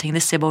by visiting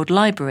the Sibbald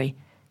Library,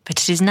 but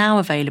it is now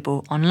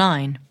available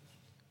online.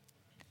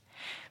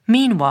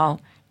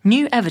 Meanwhile,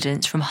 new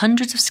evidence from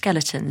hundreds of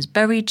skeletons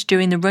buried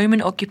during the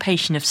Roman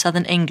occupation of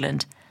southern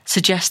England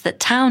suggests that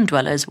town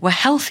dwellers were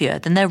healthier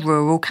than their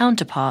rural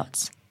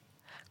counterparts.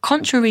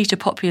 Contrary to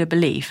popular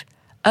belief,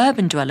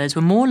 urban dwellers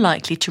were more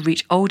likely to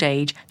reach old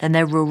age than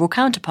their rural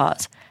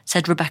counterparts,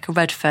 said Rebecca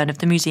Redfern of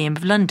the Museum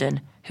of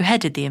London, who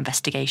headed the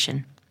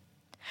investigation.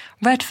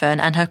 Redfern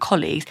and her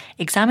colleagues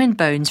examined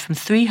bones from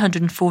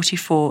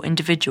 344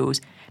 individuals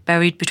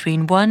buried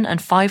between 1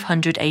 and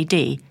 500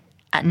 AD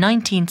at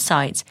 19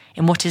 sites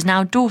in what is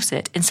now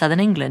Dorset in southern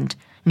England,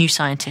 New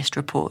Scientist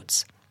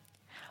reports.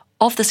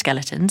 Of the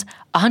skeletons,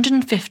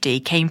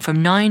 150 came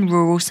from 9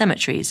 rural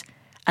cemeteries,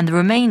 and the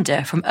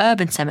remainder from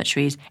urban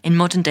cemeteries in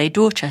modern-day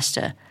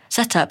Dorchester,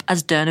 set up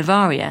as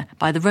Durnovaria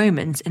by the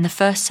Romans in the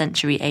 1st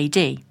century AD.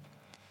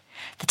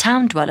 The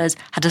town dwellers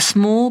had a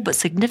small but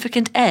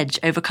significant edge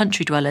over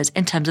country dwellers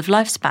in terms of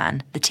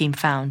lifespan, the team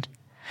found.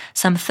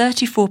 Some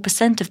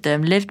 34% of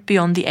them lived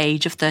beyond the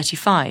age of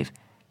 35,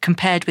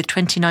 compared with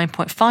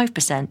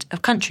 29.5%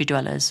 of country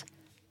dwellers.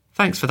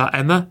 Thanks for that,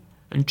 Emma.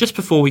 And just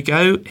before we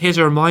go, here's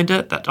a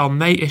reminder that our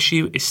May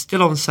issue is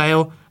still on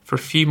sale for a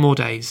few more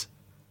days.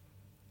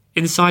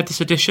 Inside this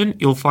edition,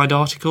 you'll find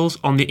articles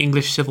on the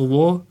English Civil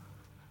War,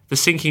 the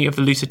sinking of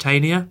the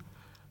Lusitania,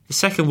 the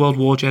Second World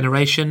War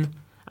generation,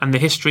 and the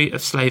history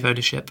of slave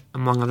ownership,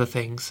 among other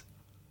things.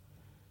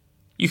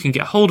 You can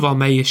get hold of our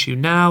May issue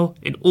now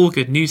in all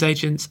good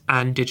newsagents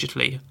and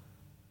digitally.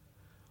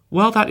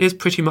 Well, that is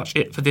pretty much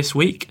it for this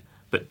week,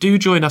 but do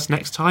join us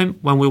next time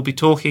when we'll be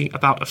talking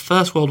about a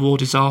First World War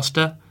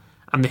disaster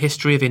and the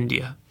history of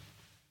India.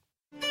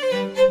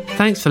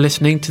 Thanks for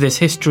listening to this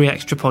History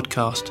Extra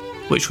podcast,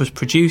 which was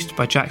produced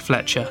by Jack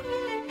Fletcher.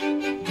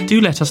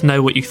 Do let us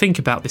know what you think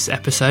about this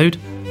episode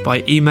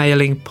by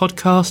emailing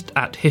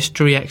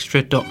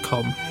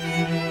podcast@historyextra.com,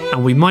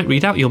 and we might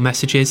read out your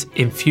messages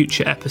in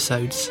future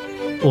episodes.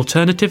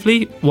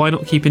 Alternatively, why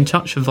not keep in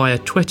touch via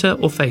Twitter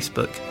or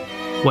Facebook,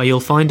 where you'll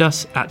find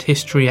us at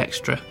History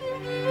Extra.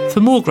 For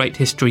more great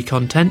history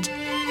content,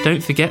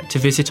 don't forget to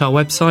visit our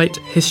website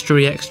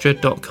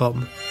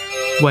historyextra.com,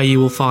 where you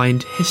will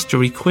find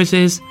history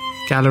quizzes,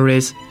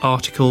 galleries,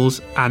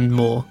 articles and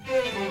more.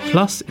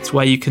 Plus, it's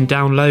where you can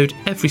download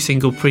every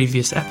single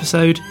previous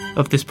episode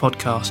of this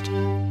podcast.